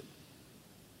suggested?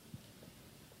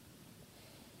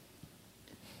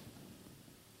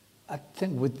 I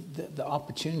think with the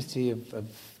opportunity of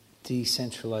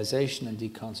decentralization and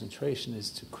deconcentration is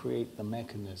to create the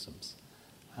mechanisms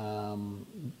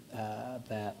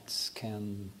that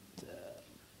can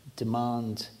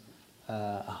demand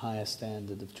a higher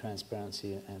standard of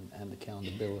transparency and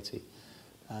accountability.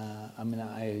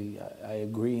 I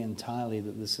agree entirely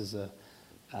that this is a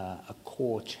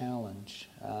core challenge.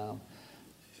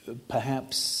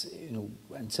 Perhaps,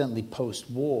 and certainly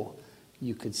post-war,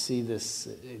 you could see this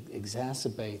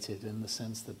exacerbated in the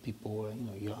sense that people,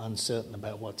 you're uncertain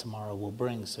about what tomorrow will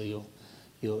bring, so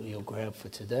you'll grab for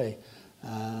today.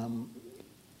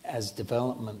 As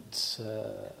development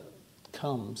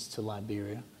comes to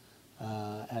Liberia,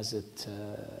 as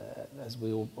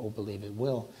we all believe it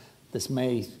will, this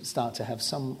may start to have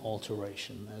some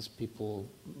alteration as people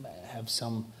have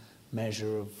some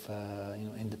measure of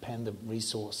independent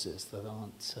resources that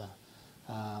aren't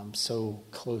so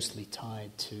closely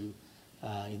tied to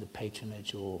either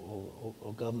patronage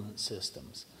or government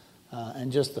systems.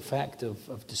 And just the fact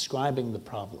of describing the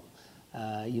problem.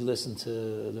 You listen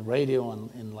to the radio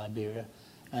in Liberia,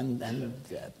 and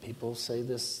people say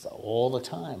this all the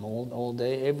time, all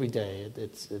day, every day.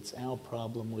 It's our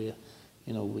problem. We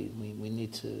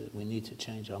need to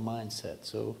change our mindset.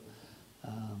 So.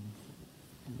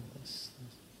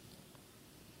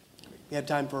 We have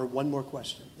time for one more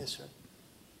question. Yes, sir.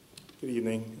 Good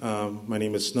evening. My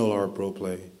name is Snowlar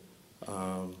Broplay.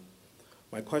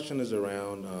 My question is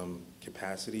around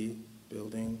capacity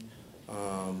building.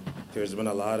 There's been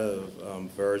a lot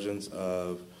of versions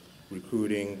of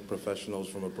recruiting professionals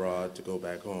from abroad to go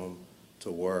back home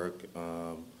to work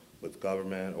with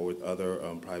government or with other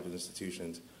private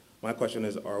institutions. My question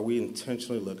is, are we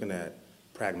intentionally looking at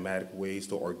pragmatic ways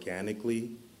to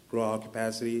organically grow our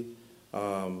capacity,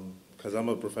 because I'm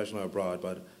a professional abroad,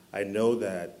 but I know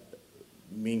that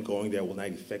me going there will not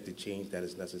effect the change that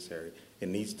is necessary. It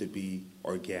needs to be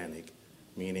organic,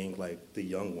 meaning like the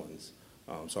young ones.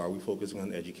 So are we focusing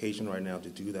on education right now to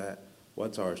do that?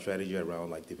 What's our strategy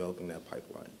around like developing that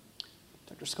pipeline?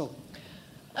 Dr. Scull.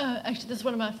 Actually, this is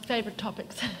one of my favorite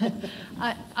topics.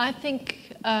 I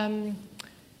think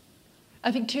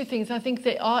two things. I think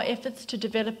there are efforts to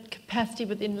develop capacity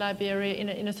within Liberia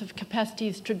in a sort of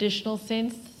capacities traditional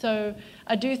sense. So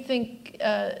I do think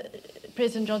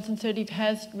President Johnson Sirleaf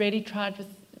has really tried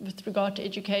with regard to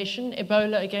education.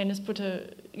 Ebola, again, has put a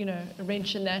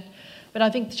wrench in that. But I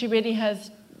think she really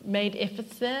has made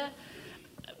efforts there.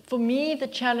 For me, the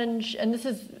challenge, and this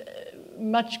is a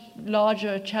much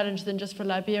larger challenge than just for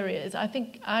Liberia, is I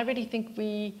really think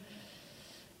we're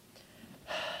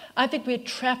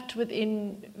trapped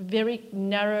within very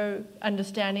narrow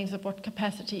understandings of what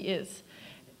capacity is,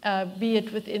 be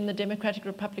it within the Democratic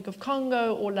Republic of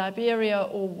Congo or Liberia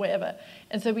or wherever.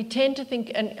 And so we tend to think,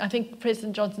 and I think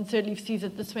President Johnson Sirleaf sees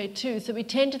it this way too, so we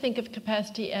tend to think of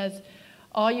capacity as,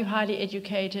 are you highly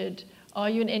educated? Are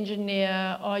you an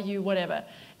engineer? Are you whatever?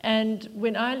 And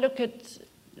when I look at,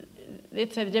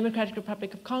 let's say, the Democratic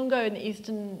Republic of Congo in the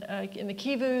eastern, in the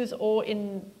Kivus or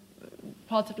in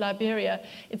parts of Liberia,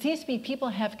 it seems to me people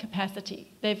have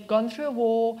capacity. They've gone through a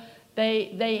war.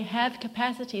 They have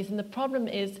capacities, and the problem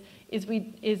is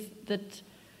that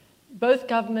both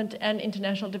government and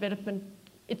international development,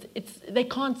 they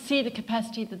can't see the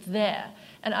capacity that's there.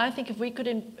 And I think if we could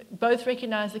both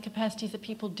recognize the capacities that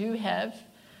people do have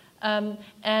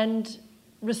and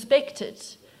respect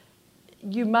it,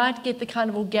 you might get the kind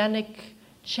of organic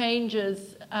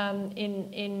changes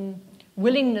in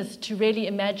willingness to really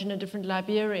imagine a different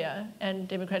Liberia and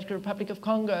Democratic Republic of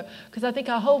Congo. Because I think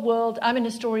our whole world, I'm an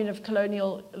historian of the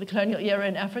colonial era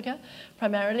in Africa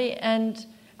primarily, and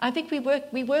I think we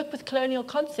work with colonial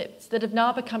concepts that have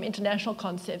now become international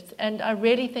concepts. And I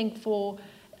really think to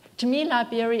me,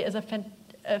 Liberia is a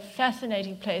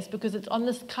fascinating place because it's on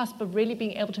this cusp of really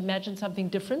being able to imagine something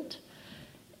different.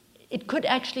 It could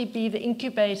actually be the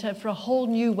incubator for a whole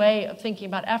new way of thinking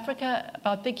about Africa,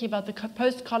 about thinking about the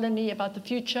post-colony, about the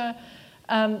future.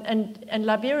 And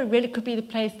Liberia really could be the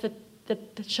place that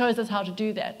shows us how to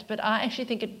do that. But I actually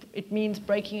think it means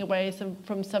breaking away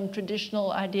from some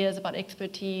traditional ideas about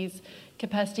expertise,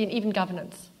 capacity, and even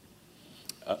governance.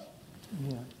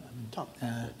 Tom.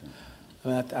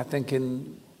 I think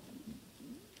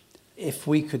if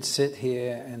we could sit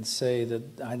here and say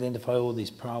that, identify all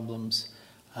these problems,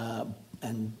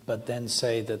 but then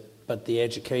say that, but the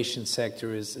education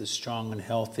sector is strong and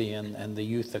healthy, and the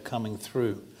youth are coming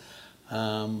through,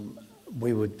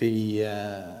 we would be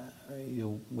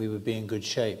in good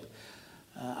shape.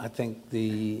 I think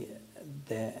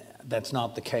that's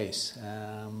not the case.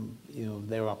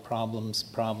 There are problems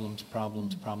on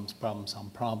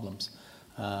problems,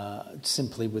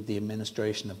 simply with the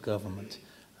administration of government,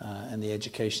 and the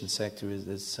education sector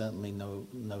is certainly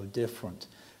no different.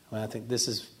 I think this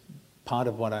is part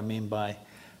of what I mean by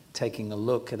taking a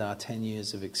look at our 10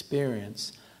 years of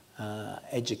experience.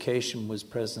 Education was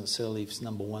President Sirleaf's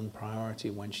 #1 priority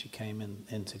when she came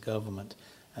into government,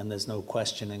 and there's no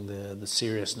questioning the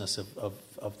seriousness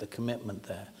of the commitment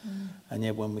there. And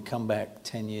yet when we come back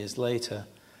 10 years later,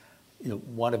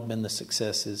 what have been the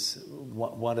successes?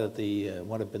 What have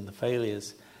been the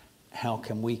failures? How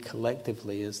can we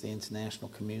collectively, as the international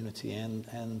community and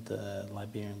the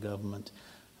Liberian government,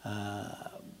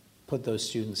 put those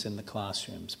students in the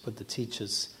classrooms, put the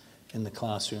teachers in the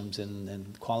classrooms,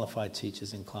 and qualified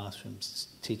teachers in classrooms,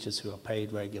 teachers who are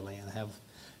paid regularly, and have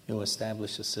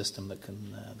establish a system that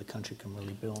the country can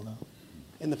really build on.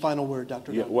 In the final word,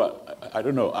 Dr. Yeah, well, I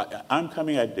don't know. I'm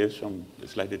coming at this from a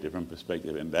slightly different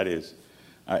perspective, and that is,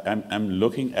 I'm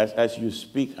looking, as you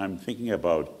speak, I'm thinking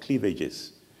about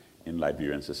cleavages in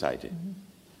Liberian society. Mm-hmm.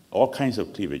 All kinds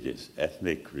of cleavages,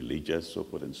 ethnic, religious, so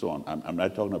forth and so on. I'm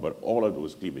not talking about all of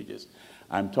those cleavages.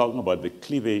 I'm talking about the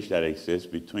cleavage that exists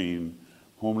between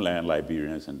homeland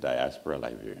Liberians and diaspora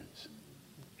Liberians.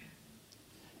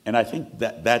 And I think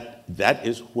that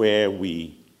is where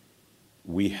we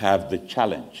have the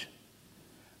challenge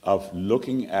of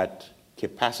looking at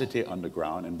capacity on the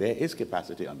ground, and there is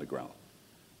capacity on the ground.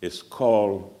 It's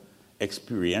called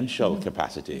experiential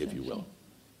capacity, if you will.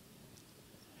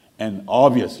 And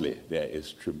obviously, there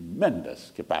is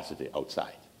tremendous capacity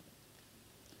outside.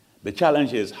 The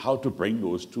challenge is how to bring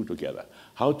those two together,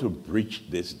 how to bridge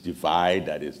this divide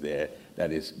that is there,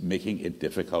 that is making it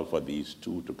difficult for these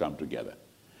two to come together.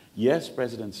 Yes,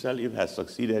 President Sirleaf has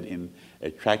succeeded in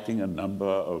attracting a number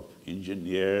of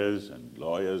engineers and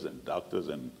lawyers and doctors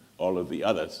and all of the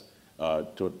others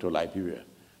to Liberia.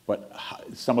 But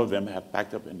some of them have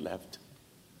packed up and left.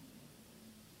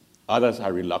 Others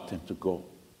are reluctant to go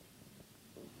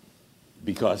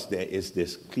because there is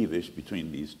this cleavage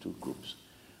between these two groups.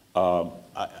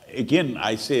 Again,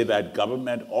 I say that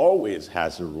government always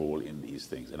has a role in these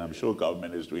things, and I'm sure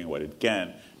government is doing what it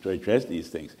can to address these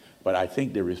things. But I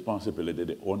think the responsibility,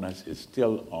 the onus, is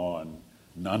still on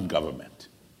non-government.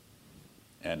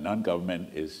 And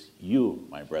non-government is you,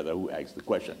 my brother, who asked the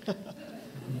question.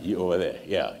 You over there,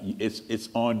 yeah. It's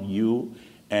on you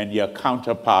and your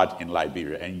counterpart in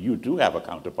Liberia, and you do have a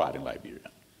counterpart in Liberia.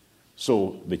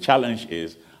 So the challenge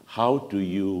is, how do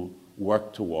you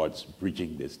work towards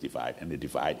bridging this divide? And the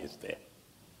divide is there.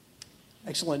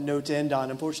 Excellent note to end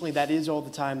on. Unfortunately, that is all the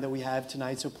time that we have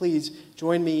tonight. So please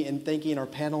join me in thanking our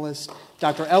panelists,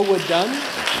 Dr. Elwood Dunn,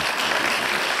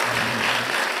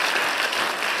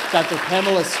 Dr.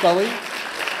 Pamela Scully,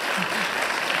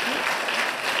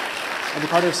 and the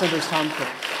Carter Center's Tom Cook.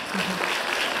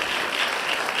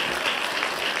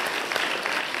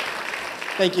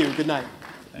 Thank you. Good night.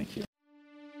 Thank you.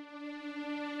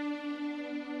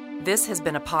 This has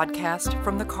been a podcast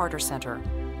from the Carter Center.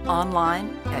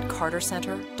 Online at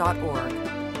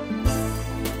cartercenter.org.